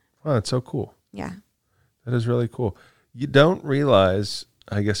 Wow, that's so cool. Yeah. That is really cool. You don't realize,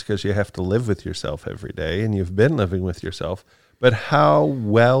 I guess because you have to live with yourself every day and you've been living with yourself, but how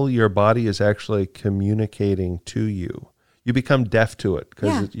well your body is actually communicating to you. You become deaf to it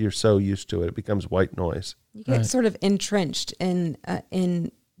because you're so used to it. It becomes white noise. You get sort of entrenched in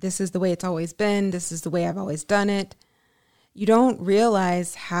this is the way it's always been. This is the way I've always done it. You don't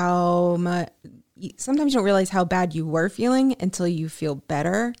realize how much, sometimes you don't realize how bad you were feeling until you feel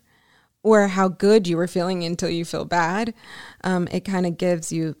better, or how good you were feeling until you feel bad. It kind of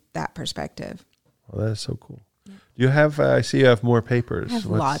gives you that perspective. Well, that is so cool. Do you have, I see you have more papers. I have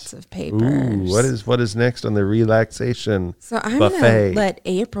lots of papers. Ooh, what is next on the relaxation So I'm going to let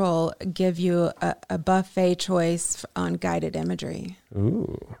April give you a buffet choice on guided imagery.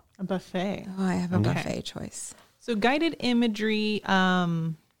 Ooh. A buffet. Oh, I have a buffet choice. So guided imagery,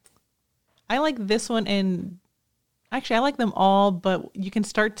 I like this one, and actually I like them all, but you can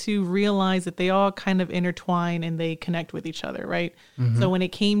start to realize that they all kind of intertwine and they connect with each other, right? Mm-hmm. So when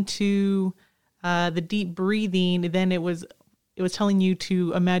it came to the deep breathing, then it was telling you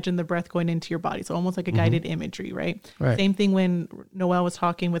to imagine the breath going into your body. So almost like a guided imagery, right? Same thing when Noelle was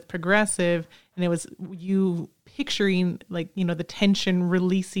talking with progressive, and it was you picturing the tension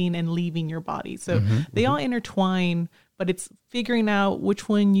releasing and leaving your body. So they all intertwine, but it's figuring out which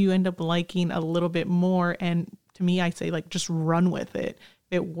one you end up liking a little bit more. And to me, I say just run with it.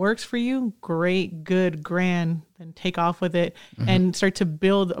 If it works for you, great, good, grand, then take off with it and start to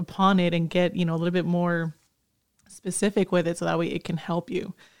build upon it and get, a little bit more specific with it, so that way it can help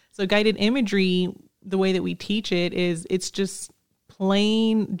you. So guided imagery, the way that we teach it is it's just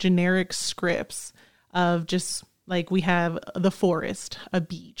plain generic scripts of just like we have the forest, a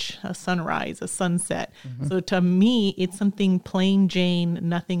beach, a sunrise, a sunset. So to me, it's something plain Jane,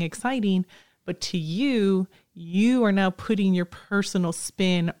 nothing exciting, but to you, you are now putting your personal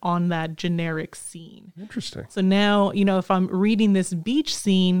spin on that generic scene. Interesting. So now, if I'm reading this beach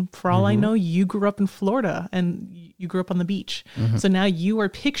scene, for all I know, you grew up in Florida and you grew up on the beach. So now you are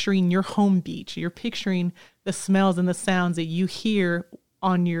picturing your home beach. You're picturing the smells and the sounds that you hear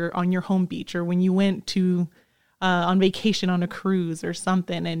on your home beach, or when you went to on vacation on a cruise or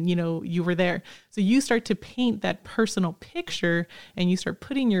something, and you were there. So you start to paint that personal picture, and you start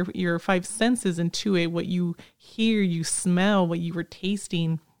putting your five senses into it, what you hear, you smell, what you were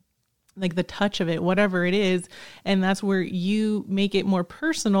tasting, like the touch of it, whatever it is. And that's where you make it more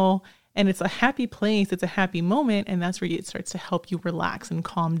personal, and it's a happy place, it's a happy moment, and that's where it starts to help you relax and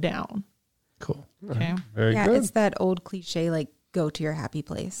calm down. Cool. Okay. Very good. It's that old cliche, go to your happy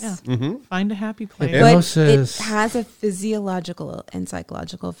place. Yeah. Find a happy place. But it has a physiological and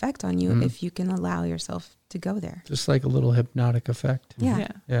psychological effect on you if you can allow yourself to go there. Just like a little hypnotic effect. Yeah.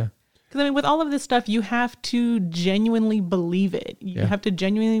 Because with all of this stuff, you have to genuinely believe it. You have to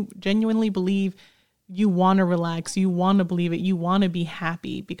genuinely believe you want to relax, you want to believe it, you want to be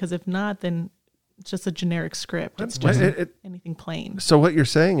happy. Because if not, then it's just a generic script. It's just anything plain. So what you're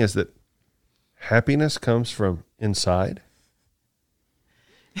saying is that happiness comes from inside?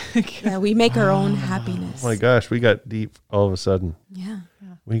 Yeah, we make our own happiness. Oh my gosh, we got deep all of a sudden. Yeah.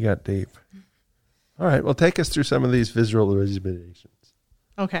 We got deep. All right. Well, take us through some of these visualizations.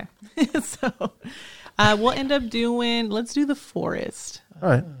 Okay. So we'll end up let's do the forest. All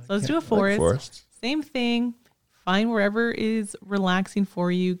right. So let's do a forest. Like forests. Same thing. Find wherever is relaxing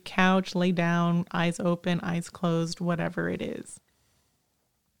for you. Couch, lay down, eyes open, eyes closed, whatever it is.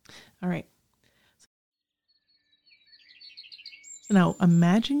 All right. So now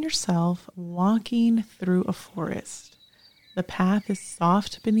imagine yourself walking through a forest. The path is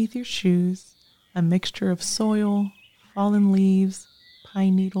soft beneath your shoes, a mixture of soil, fallen leaves,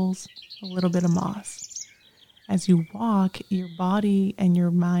 pine needles, a little bit of moss. As you walk, your body and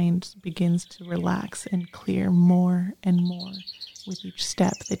your mind begins to relax and clear more and more with each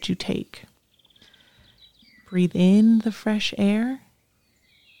step that you take. Breathe in the fresh air,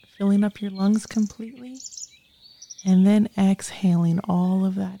 filling up your lungs completely, and then exhaling all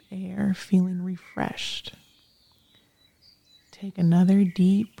of that air, feeling refreshed. Take another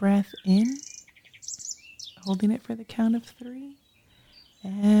deep breath in, holding it for the count of 3.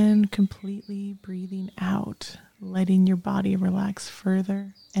 And completely breathing out, letting your body relax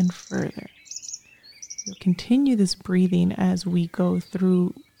further and further. You'll continue this breathing as we go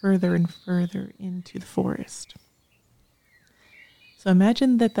through further and further into the forest. So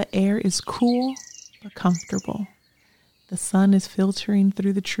imagine that the air is cool but comfortable. The sun is filtering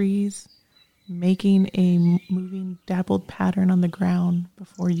through the trees, making a moving, dappled pattern on the ground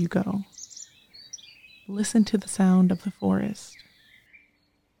before you go. Listen to the sound of the forest.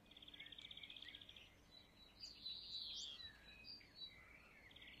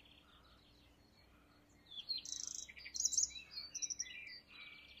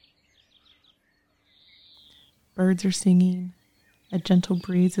 Birds are singing, a gentle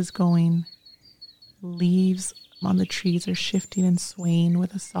breeze is going, leaves on the trees are shifting and swaying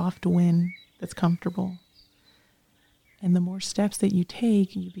with a soft wind that's comfortable. And the more steps that you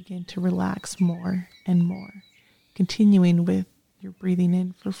take, you begin to relax more and more, continuing with your breathing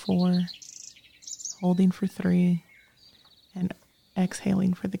in for 4, holding for 3, and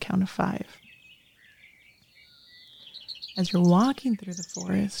exhaling for the count of 5. As you're walking through the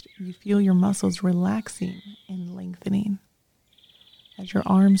forest, you feel your muscles relaxing and lengthening. As your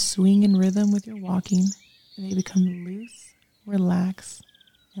arms swing in rhythm with your walking, they become loose, relaxed,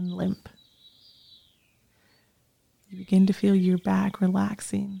 and limp. You begin to feel your back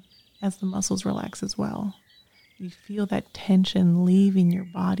relaxing as the muscles relax as well. You feel that tension leaving your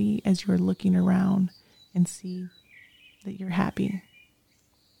body as you're looking around and see that you're happy.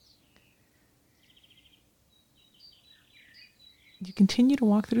 You continue to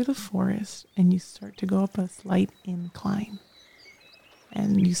walk through the forest and you start to go up a slight incline.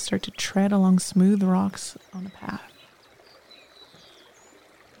 And you start to tread along smooth rocks on a path.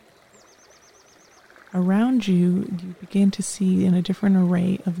 Around you, you begin to see in a different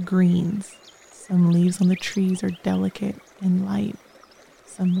array of greens. Some leaves on the trees are delicate and light.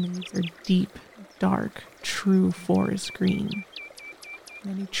 Some leaves are deep, dark, true forest green.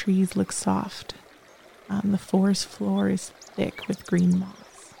 Many trees look soft. The forest floor is thick with green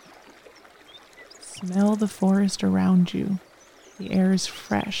moss. Smell the forest around you. The air is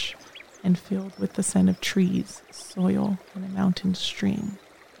fresh and filled with the scent of trees, soil, and a mountain stream.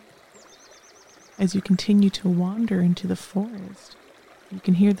 As you continue to wander into the forest, you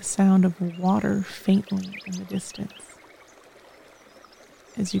can hear the sound of water faintly in the distance.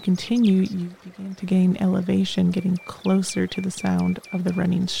 As you continue, you begin to gain elevation, getting closer to the sound of the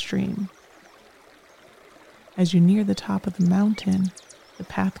running stream. As you near the top of the mountain, the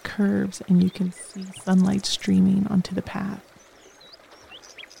path curves and you can see sunlight streaming onto the path.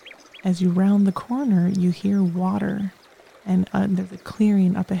 As you round the corner, you hear water, and there's a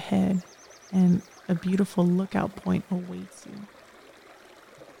clearing up ahead, and a beautiful lookout point awaits you.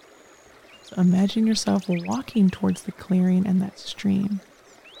 So imagine yourself walking towards the clearing and that stream.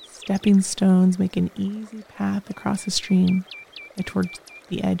 Stepping stones make an easy path across the stream and towards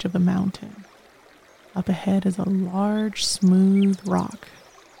the edge of a mountain. Up ahead is a large, smooth rock,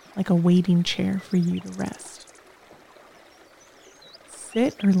 like a waiting chair for you to rest.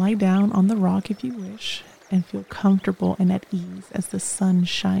 Sit or lie down on the rock if you wish, and feel comfortable and at ease as the sun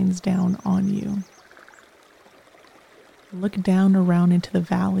shines down on you. Look down around into the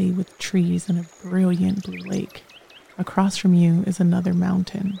valley with trees and a brilliant blue lake. Across from you is another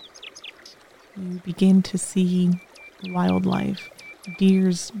mountain. You begin to see wildlife,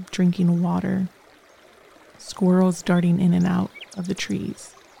 deers drinking water, squirrels darting in and out of the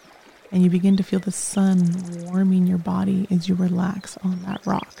trees, and you begin to feel the sun warming your body as you relax on that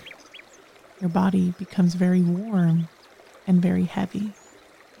rock. Your body becomes very warm and very heavy.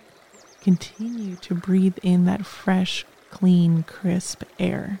 Continue to breathe in that fresh, clean, crisp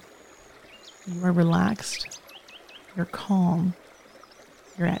air. You are relaxed. You're calm.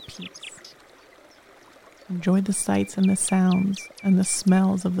 You're at peace. Enjoy the sights and the sounds and the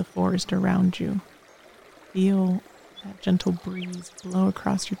smells of the forest around you. Feel that gentle breeze blow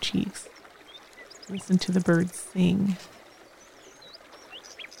across your cheeks. Listen to the birds sing.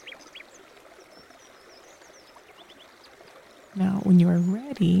 Now, when you are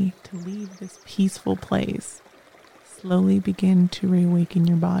ready to leave this peaceful place, slowly begin to reawaken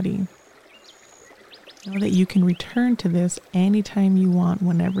your body. Know that you can return to this anytime you want,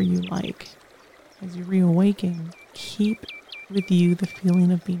 whenever you like. As you reawaken, keep with you the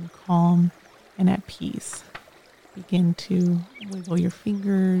feeling of being calm and at peace. Begin to wiggle your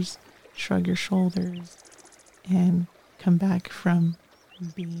fingers, shrug your shoulders, and come back from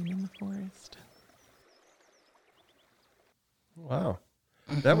being in the forest. Wow.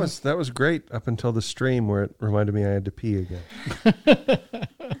 That was great up until the stream where it reminded me I had to pee again.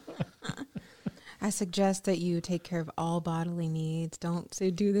 I suggest that you take care of all bodily needs. Don't say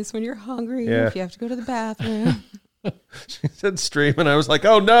do this when you're hungry Yeah. or if you have to go to the bathroom. She said stream, and I was like,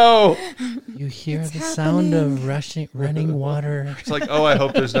 oh no. You hear It's the sound of happening. running water. It's like, oh, I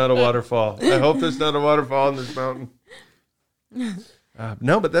hope there's not a waterfall. I hope there's not a waterfall in this mountain.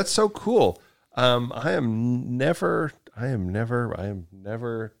 No, but that's so cool. I am never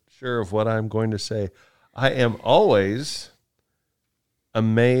sure of what I'm going to say. I am always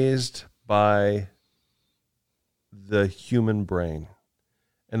amazed by the human brain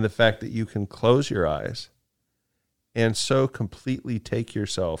and the fact that you can close your eyes and so completely take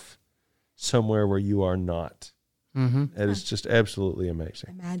yourself somewhere where you are not. Mm-hmm. It is just absolutely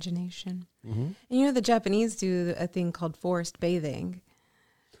amazing. Imagination. Mm-hmm. And you know, the Japanese do a thing called forest bathing.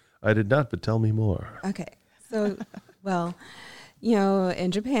 I did not, but tell me more. Okay. So, well, you know,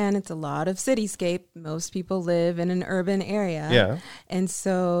 in Japan, it's a lot of cityscape. Most people live in an urban area. Yeah. And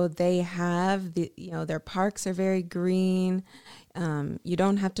so they have their parks are very green. You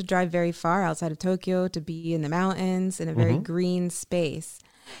don't have to drive very far outside of Tokyo to be in the mountains in a very green space.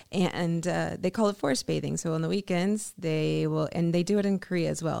 And they call it forest bathing. So on the weekends, they will, and they do it in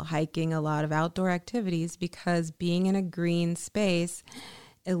Korea as well, hiking, a lot of outdoor activities, because being in a green space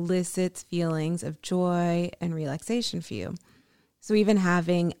elicits feelings of joy and relaxation for you. So even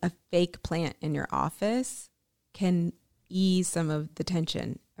having a fake plant in your office can ease some of the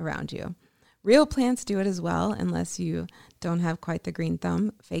tension around you. Real plants do it as well, unless you don't have quite the green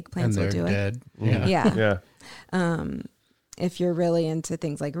thumb. Fake plants will do dead. it. Yeah. Yeah. If you're really into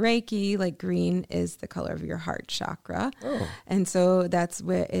things like Reiki, like green is the color of your heart chakra. Oh. And so that's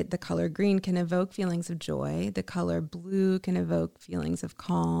where the color green can evoke feelings of joy. The color blue can evoke feelings of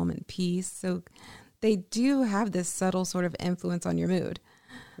calm and peace. So they do have this subtle sort of influence on your mood.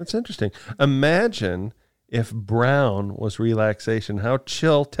 That's interesting. Imagine if brown was relaxation, how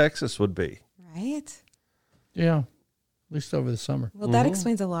chill Texas would be. Right? Yeah. At least over the summer. Well, that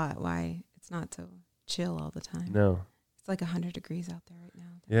explains a lot why it's not so chill all the time. No. It's like 100 degrees out there right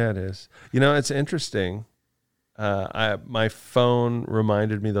now. Yeah, it is. You know, it's interesting. My phone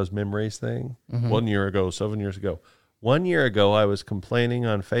reminded me those memories thing 1 year ago, 7 years ago. 1 year ago, I was complaining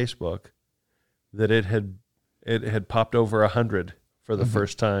on Facebook that it had popped over 100 for the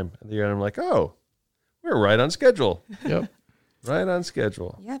first time of the year. And I'm like, oh, we're right on schedule. Yep. Right on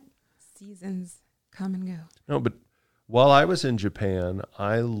schedule. Yep. Seasons come and go. No, but while I was in Japan,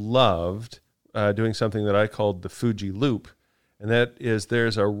 I loved doing something that I called the Fuji Loop. And that is,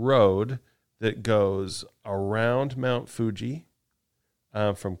 there's a road that goes around Mount Fuji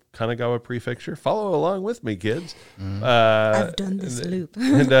from Kanagawa Prefecture. Follow along with me, kids. I've done this loop.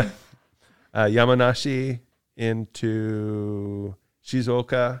 And Yamanashi into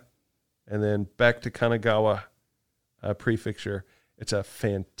Shizuoka, and then back to Kanagawa Prefecture. It's a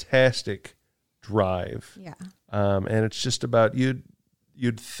fantastic drive. Yeah. And it's just about,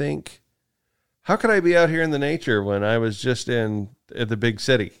 you'd think, how could I be out here in the nature when I was just at the big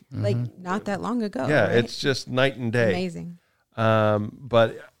city? Like not that long ago. Yeah, right? it's just night and day. Amazing.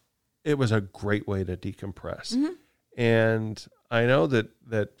 But it was a great way to decompress. And I know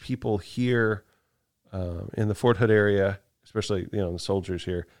that people here in the Fort Hood area, especially the soldiers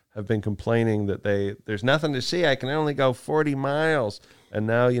here, have been complaining that there's nothing to see. I can only go 40 miles. And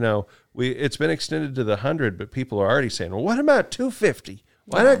now, it's been extended to the 100, but people are already saying, well, what about 250?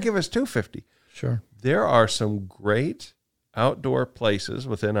 Why not give us 250? Sure. There are some great outdoor places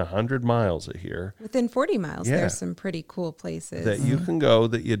within 100 miles of here. Within 40 miles, Yeah. there's some pretty cool places. That you can go,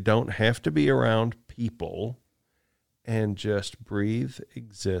 that you don't have to be around people, and just breathe,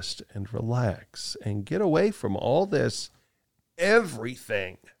 exist, and relax, and get away from all this,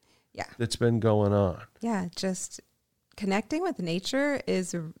 everything that's been going on. Yeah, just connecting with nature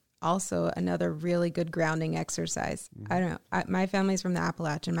is also another really good grounding exercise. I don't know. My family's from the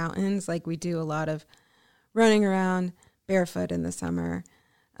Appalachian Mountains. Like, we do a lot of running around barefoot in the summer,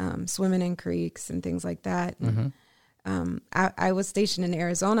 swimming in creeks and things like that. And, I was stationed in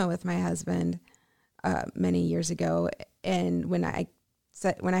Arizona with my husband many years ago, and when I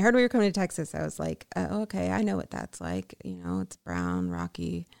heard we were coming to Texas, I was like, okay, I know what that's like. You know, it's brown,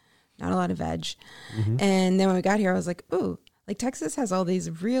 rocky, not a lot of veg. And then when we got here, I was like, ooh, like Texas has all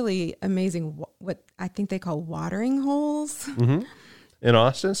these really amazing, what I think they call watering holes. In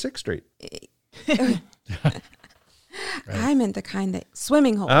Austin, 6th Street. I meant the kind that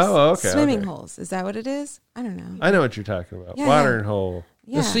swimming holes. Oh, okay. Swimming holes. Is that what it is? I don't know. I know what you're talking about. Yeah, Watering hole.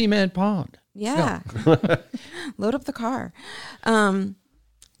 The cement pond. Yeah. Load up the car. And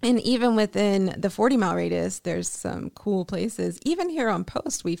even within the 40-mile radius, there's some cool places. Even here on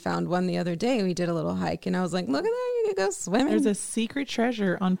Post, we found one the other day. We did a little hike, and I was like, look at that. You can go swimming. There's a secret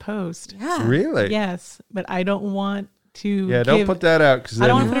treasure on Post. Yeah. Really? Yes, but I don't want to. Yeah, don't put that out because I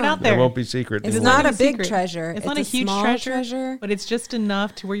don't want to put it out there. It won't be secret. It's anymore. not a big secret. treasure. It's not a huge small treasure, but it's just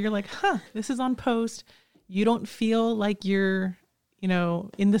enough to where you're like, this is on Post. You don't feel like you're,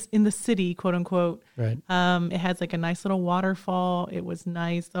 in the city, quote unquote. Right. It has like a nice little waterfall. It was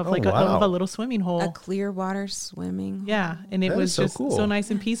nice of Oh, of a little swimming hole. A clear water swimming. Yeah, and it That was is so just cool. so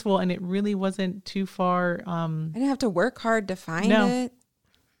nice and peaceful, and it really wasn't too far. I didn't have to work hard to find No. it.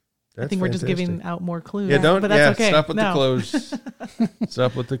 I think we're just giving out more clues. Yeah, don't. But that's okay. Stop with the No. clothes.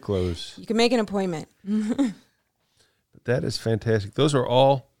 Stop with the clothes. You can make an appointment. But that is fantastic. Those are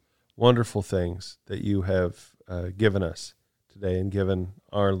all wonderful things that you have given us today and given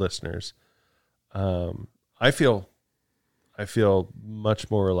our listeners. I feel much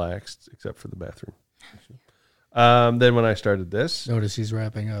more relaxed, except for the bathroom, than when I started this. Notice he's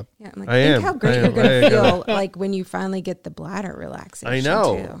wrapping up. Yeah, I'm like, I think am. how great I you're am. going I to am. feel like when you finally get the bladder relaxation. I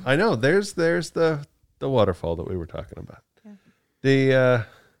know. Too. I know. There's the waterfall that we were talking about. Yeah. The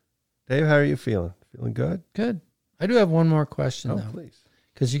Dave, how are you feeling? Feeling good? Good. I do have one more question, Oh, though. please.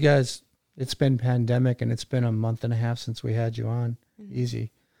 Because you guys, it's been pandemic and it's been a month and a half since we had you on. Mm-hmm.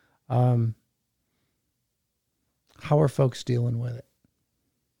 Easy. How are folks dealing with it?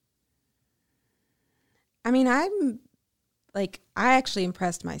 I mean, I actually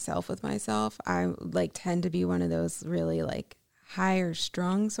impressed myself with myself. I tend to be one of those really higher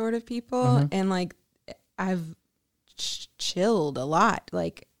strung sort of people. And I've chilled a lot.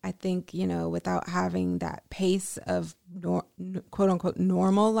 I think, without having that pace of quote unquote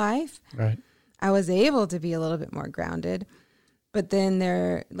normal life, Right. I was able to be a little bit more grounded. But then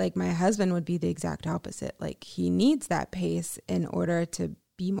my husband would be the exact opposite. He needs that pace in order to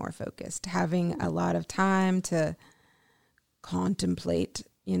be more focused, having a lot of time to contemplate,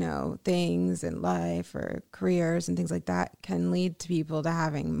 things in life or careers and things like that can lead to people to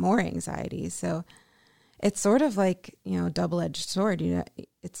having more anxiety. So it's sort of double-edged sword,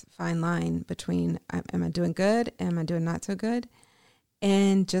 it's a fine line between am I doing good? Am I doing not so good?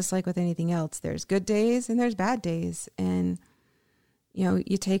 And just like with anything else, there's good days and there's bad days. And,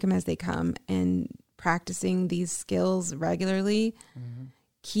 you take them as they come, and practicing these skills regularly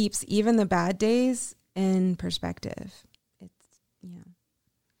keeps even the bad days in perspective.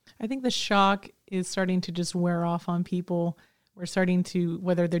 I think the shock is starting to just wear off on people. We're starting to,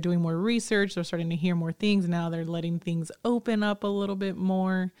 whether they're doing more research, they're starting to hear more things. Now they're letting things open up a little bit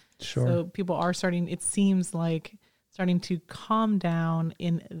more. Sure. So people are starting, it seems like, starting to calm down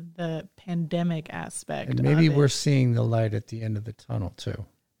in the pandemic aspect. And maybe of it. we're seeing the light at the end of the tunnel, too.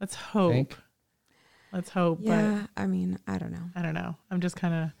 Let's hope. Think? Let's hope. Yeah, I mean, I don't know. But I don't know. I'm just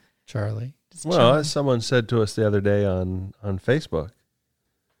kind of Charlie. Well, as someone said to us the other day on Facebook,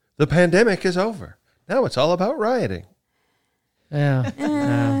 the pandemic is over. Now it's all about rioting. Yeah.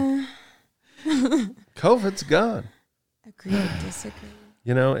 Yeah. COVID's gone. Agree or disagree.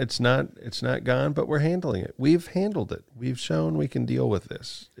 It's not gone, but we're handling it. We've handled it. We've shown we can deal with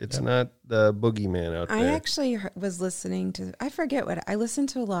this. It's not the boogeyman out I there. actually was listening to, I forget what, I listened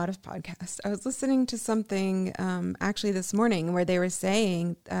to a lot of podcasts. I was listening to something actually this morning where they were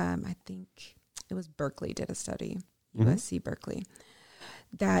saying, I think it was Berkeley did a study, USC Berkeley,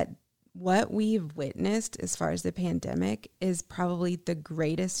 that what we've witnessed as far as the pandemic is probably the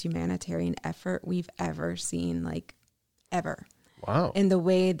greatest humanitarian effort we've ever seen, ever. Wow. In the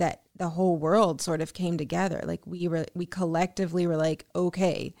way that the whole world sort of came together. We collectively were like,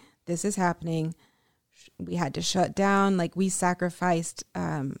 okay, this is happening. We had to shut down. We sacrificed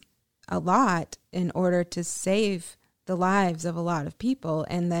a lot in order to save the lives of a lot of people.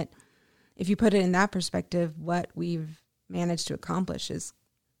 And that if you put it in that perspective, what we've managed to accomplish is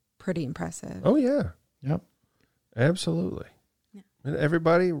pretty impressive. Oh, yeah. Yep. Absolutely. Yeah. And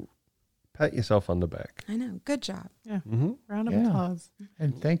everybody Pat yourself on the back. I know. Good job. Yeah. Mm-hmm. Round of applause.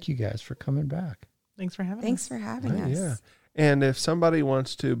 And thank you guys for coming back. Thanks for having us. Thanks for having us. Yeah. And if somebody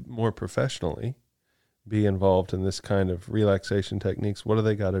wants to more professionally be involved in this kind of relaxation techniques, what do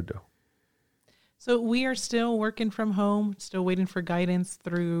they got to do? So we are still working from home, still waiting for guidance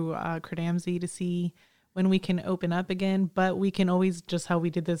through Credamsey to see when we can open up again. But we can always, just how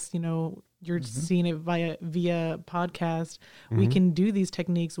we did this, you're seeing it via podcast. We can do these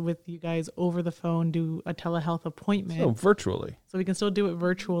techniques with you guys over the phone, do a telehealth appointment. So virtually. So we can still do it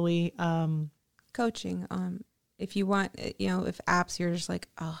virtually. Coaching. If you want, if apps, you're just like,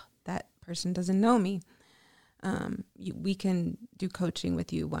 oh, that person doesn't know me. We can do coaching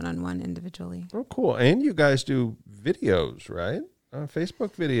with you one-on-one individually. Oh, cool. And you guys do videos, right?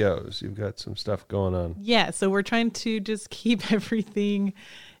 Facebook videos. You've got some stuff going on. Yeah. So we're trying to just keep everything,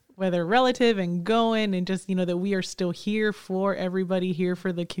 whether relative and going, and just, that we are still here for everybody, here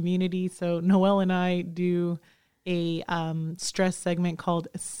for the community. So Noelle and I do a stress segment called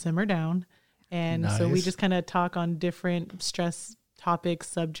Simmer Down. And so we just kind of talk on different stress topics,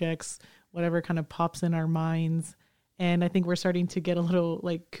 subjects, whatever kind of pops in our minds. And I think we're starting to get a little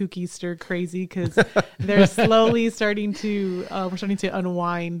like kooky, stir crazy, because they're slowly starting to, we're starting to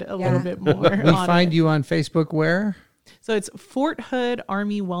unwind a little bit more. We find you on Facebook where? So it's Fort Hood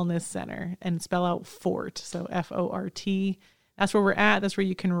Army Wellness Center, and spell out Fort. So Fort. That's where we're at. That's where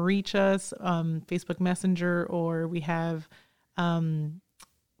you can reach us, Facebook Messenger, or we have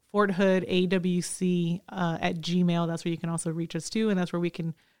Fort Hood AWC at Gmail. That's where you can also reach us too. And that's where we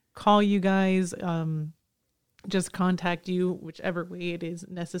can call you guys, just contact you, whichever way it is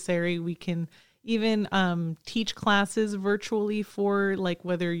necessary. We can even teach classes virtually for like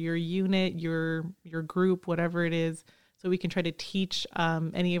whether your unit, your group, whatever it is. So we can try to teach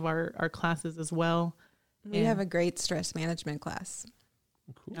any of our classes as well. We have a great stress management class.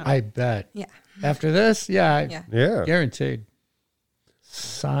 Cool. I bet. Yeah. After this, Yeah. guaranteed.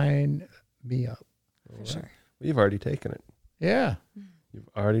 Sign me up. For sure. Well, you've already taken it. Yeah. You've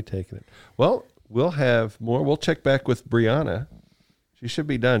already taken it. Well, we'll have more. We'll check back with Brianna. She should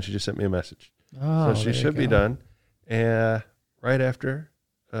be done. She just sent me a message. Oh, So she should be done right after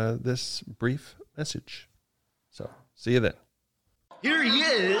this brief message. So see you then. Here he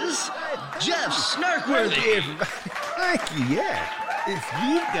is, Jeff Snarkworthy. Thank you, yeah. If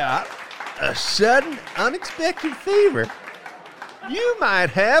you've got a sudden, unexpected fever, you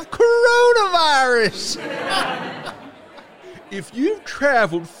might have coronavirus. If you've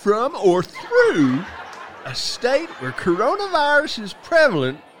traveled from or through a state where coronavirus is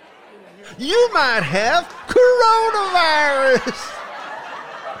prevalent, you might have coronavirus.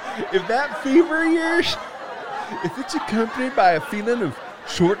 If that fever of yours, if it's accompanied by a feeling of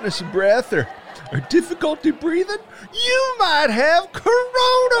shortness of breath or difficulty breathing, you might have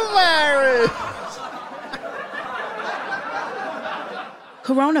coronavirus.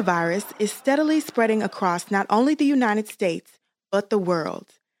 Coronavirus is steadily spreading across not only the United States, but the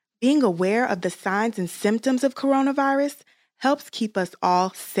world. Being aware of the signs and symptoms of coronavirus helps keep us all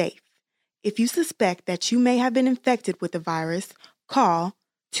safe. If you suspect that you may have been infected with the virus, call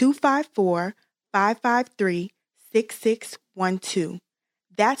 254-553-6612.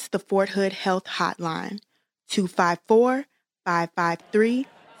 That's the Fort Hood Health Hotline,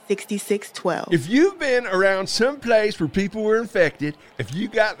 254-553-6612. If you've been around some place where people were infected, if you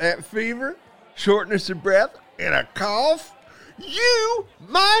got that fever, shortness of breath, and a cough, you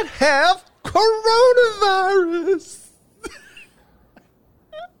might have coronavirus.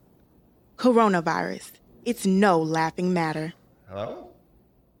 Coronavirus. It's no laughing matter. Hello?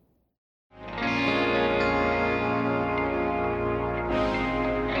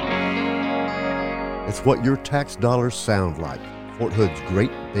 It's what your tax dollars sound like. Fort Hood's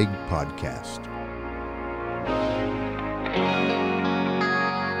Great Big Podcast.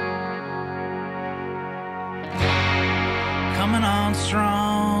 Coming on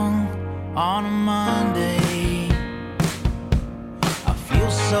strong on a Monday. I feel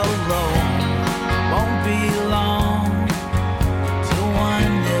so low. Won't be long till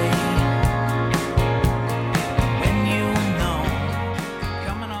one day when you know.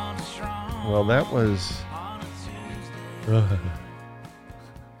 Coming on strong. Well, that was.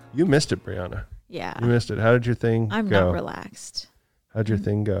 You missed it, Brianna. Yeah. You missed it. How did your thing I'm go? not relaxed. How'd your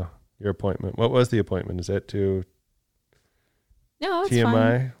thing go? Your appointment. What was the appointment? Is that to No, it's TMI?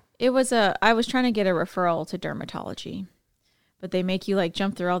 fine. It was I was trying to get a referral to dermatology, but they make you like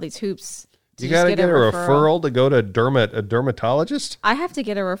jump through all these hoops. You got to get a referral to go to a dermatologist? I have to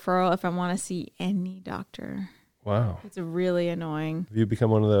get a referral if I want to see any doctor. Wow. It's really annoying. Have you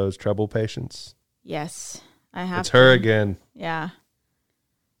become one of those trouble patients? Yes, I have. It's her again. Yeah.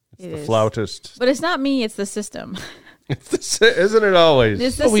 It's the flautist. But it's not me, it's the system. Isn't it always?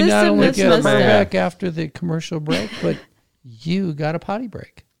 It's the Well, we not system only that's get messed up. back after the commercial break, but you got a potty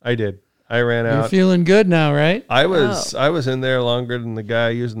break. I did. I ran out. You're feeling good now, right? I was in there longer than the guy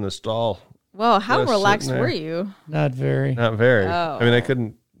using the stall. Well, how Just relaxed sitting there. were you? Not very. Not very. Oh. I mean, I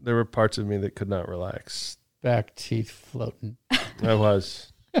couldn't. There were parts of me that could not relax. Back teeth floating. I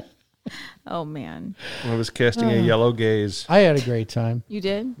was. Oh, man. I was casting a yellow gaze. I had a great time. You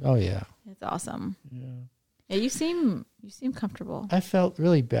did? Oh yeah. It's awesome. Yeah, you seem comfortable. I felt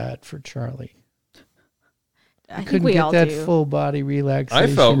really bad for Charlie. I think couldn't we get all that do. full body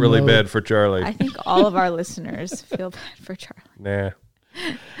relaxation. I felt really mode. bad for Charlie. I think all of our listeners feel bad for Charlie. Nah.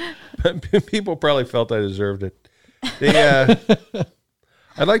 People probably felt I deserved it.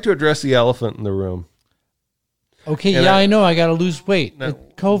 I'd like to address the elephant in the room. Okay, And yeah, I know. I got to lose weight. No.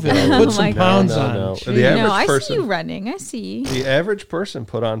 COVID. Put some pounds on. No. Jeez. The average I person, see you running. I see. The average person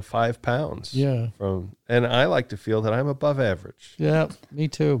put on 5 pounds. Yeah. And I like to feel that I'm above average. Yeah, me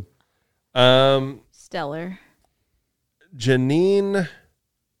too. Stellar. Janine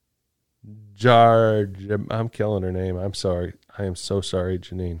I'm killing her name. I'm sorry. I am so sorry,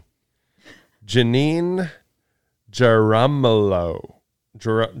 Janine. Janine Jaramillo.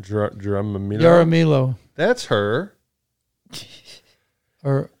 Yaramillo. That's her.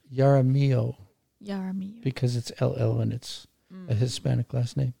 Or Yaramillo. Yaramillo. Because it's LL and it's a Hispanic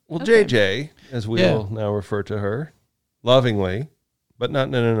last name. Well, JJ, as we will now refer to her, lovingly, but not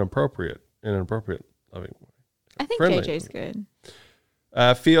in an inappropriate loving way. I think Friendly. JJ's good.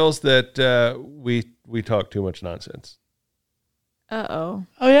 Feels that we talk too much nonsense. Uh-oh.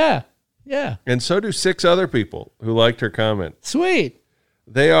 Oh, yeah. Yeah. And so do 6 other people who liked her comment. Sweet.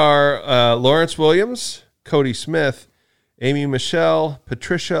 They are Lawrence Williams, Cody Smith, Amy Michelle,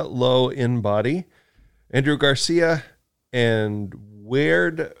 Patricia Lowe Inbody, Andrew Garcia, and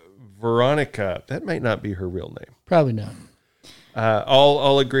Weird Veronica. That might not be her real name. Probably not.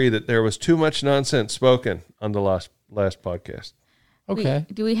 All agree that there was too much nonsense spoken on the last podcast. Okay.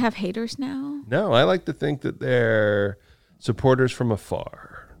 Do we have haters now? No, I like to think that they're supporters from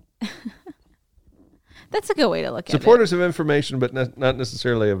afar. That's a good way to look at it. Supporters of information, but not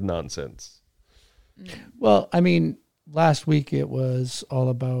necessarily of nonsense. Well, I mean, last week it was all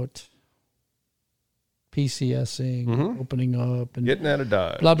about PCSing, opening up, and getting out of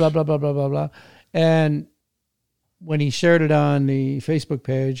Dodge. Blah, blah, blah, blah, blah, blah, blah. And when he shared it on the Facebook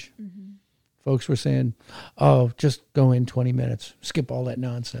page, folks were saying, oh, just go in 20 minutes. Skip all that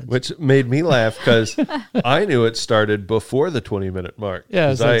nonsense. Which made me laugh because I knew it started before the 20-minute mark.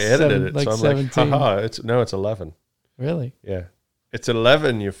 Yeah, it's I like edited it. like So I'm 17. like, haha, it's 11. Really? Yeah. It's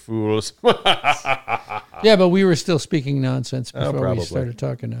 11, you fools. Yeah, but we were still speaking nonsense Oh, before we probably. started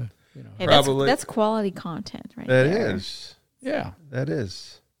talking to, Hey, Probably. that's quality content right That there. is. Yeah. That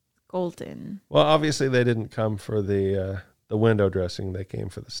is. Golden. Well, obviously they didn't come for the window dressing. They came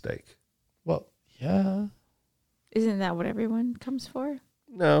for the steak. Well, yeah. Isn't that what everyone comes for?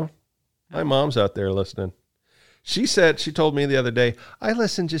 No. My mom's out there listening. She told me the other day, I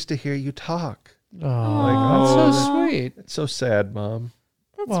listen just to hear you talk. Oh, that's so sweet. It's so sad, Mom.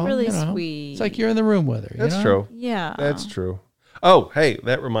 That's really sweet. It's like you're in the room with her. That's you know? true. Yeah. That's true. Oh, hey,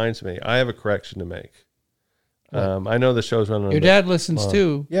 that reminds me. I have a correction to make. I know the show's running. Your dad listens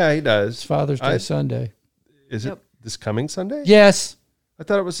too. Yeah, he does. It's Father's Day Sunday. Is it this coming Sunday? Yes. I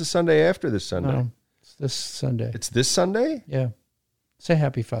thought it was the Sunday after this Sunday. No, it's this Sunday. It's this Sunday? Yeah. Say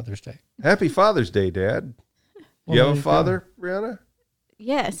Happy Father's Day. Happy Father's Day, Dad. Well, you have there a you father, Brianna?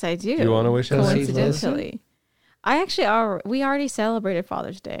 Yes, I do. Do you want to wish him happy Father's Day? Coincidentally. We already celebrated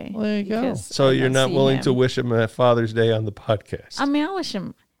Father's Day. Well, there you go. So you're not willing to wish him a Father's Day on the podcast? I mean, I wish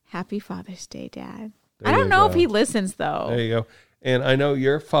him Happy Father's Day, Dad. There I don't you know go. if he listens, though. There you go. And I know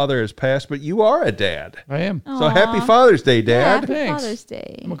your father has passed, but you are a dad. I am. So happy Father's Day, Dad. Happy Father's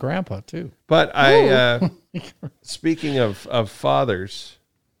Day. I'm a grandpa too. But speaking of fathers,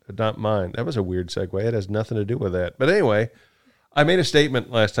 not mine. That was a weird segue. It has nothing to do with that. But anyway, I made a statement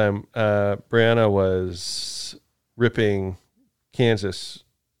last time. Brianna was ripping Kansas.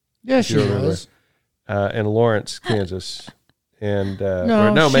 Yeah, she was. And Lawrence, Kansas. And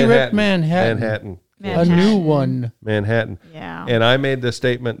No, she ripped Manhattan. A new one. Manhattan. Yeah. And I made the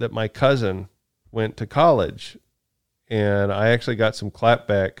statement that my cousin went to college, and I actually got some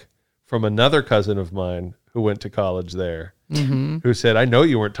clapback from another cousin of mine who went to college there, who said, I know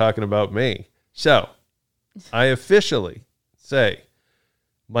you weren't talking about me. So I officially say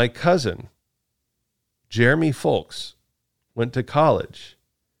my cousin, Jeremy Folks, went to college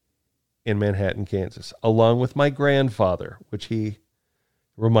in Manhattan, Kansas, along with my grandfather, which he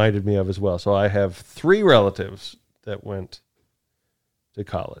reminded me of as well. So I have 3 relatives that went to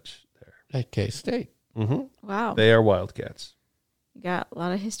college there. At K-State. Mm-hmm. Wow. They are Wildcats. You got a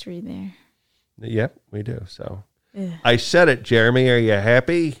lot of history there. Yep, we do. So Ugh. I said it, Jeremy. Are you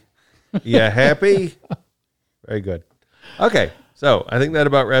happy? You happy? Very good. Okay, so I think that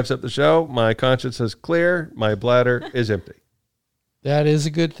about wraps up the show. My conscience is clear. My bladder is empty. That is a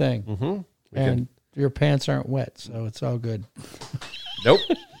good thing. Mm-hmm. And your pants aren't wet, so it's all good. Nope.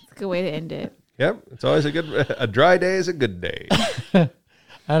 It's a good way to end it. Yep, it's always a dry day is a good day. I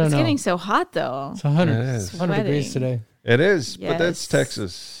don't It's know. getting so hot, though. It's 100, It is. 100 degrees today. It is, but that's Yes.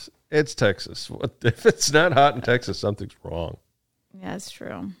 Texas. It's Texas. If it's not hot in Texas, something's wrong. Yeah, that's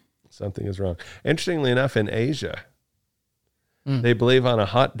true. Something is wrong. Interestingly enough, in Asia, they believe on a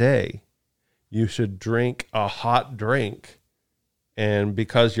hot day, you should drink a hot drink. And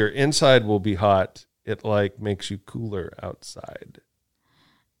because your inside will be hot, it like makes you cooler outside.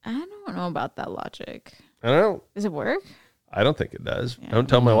 I don't know about that logic. I don't know. Does it work? I don't think it does. Yeah. Don't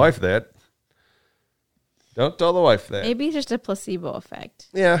tell my wife that. Don't tell the wife that. Maybe it's just a placebo effect.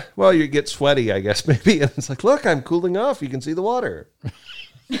 Yeah. Well, you get sweaty, I guess, maybe. And it's like, look, I'm cooling off. You can see the water.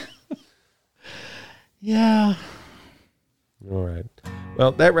 Yeah. All right.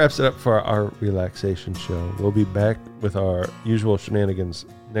 Well, that wraps it up for our relaxation show. We'll be back with our usual shenanigans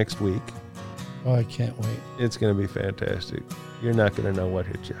next week. Oh, I can't wait. It's going to be fantastic. You're not going to know what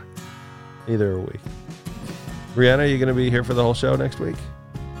hit you. Neither are we. Brianna, are you going to be here for the whole show next week?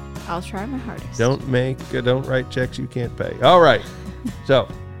 I'll try my hardest. Don't write checks you can't pay. All right. So,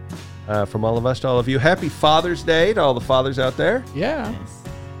 from all of us to all of you, happy Father's Day to all the fathers out there. Yeah. Yes.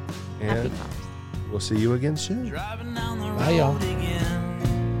 And Happy Father's Day. we'll see you again soon. Bye, y'all.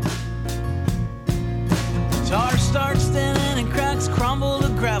 Guitar starts thinning and cracks crumble to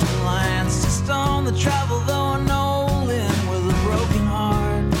gravel lines to stone the travel, though I know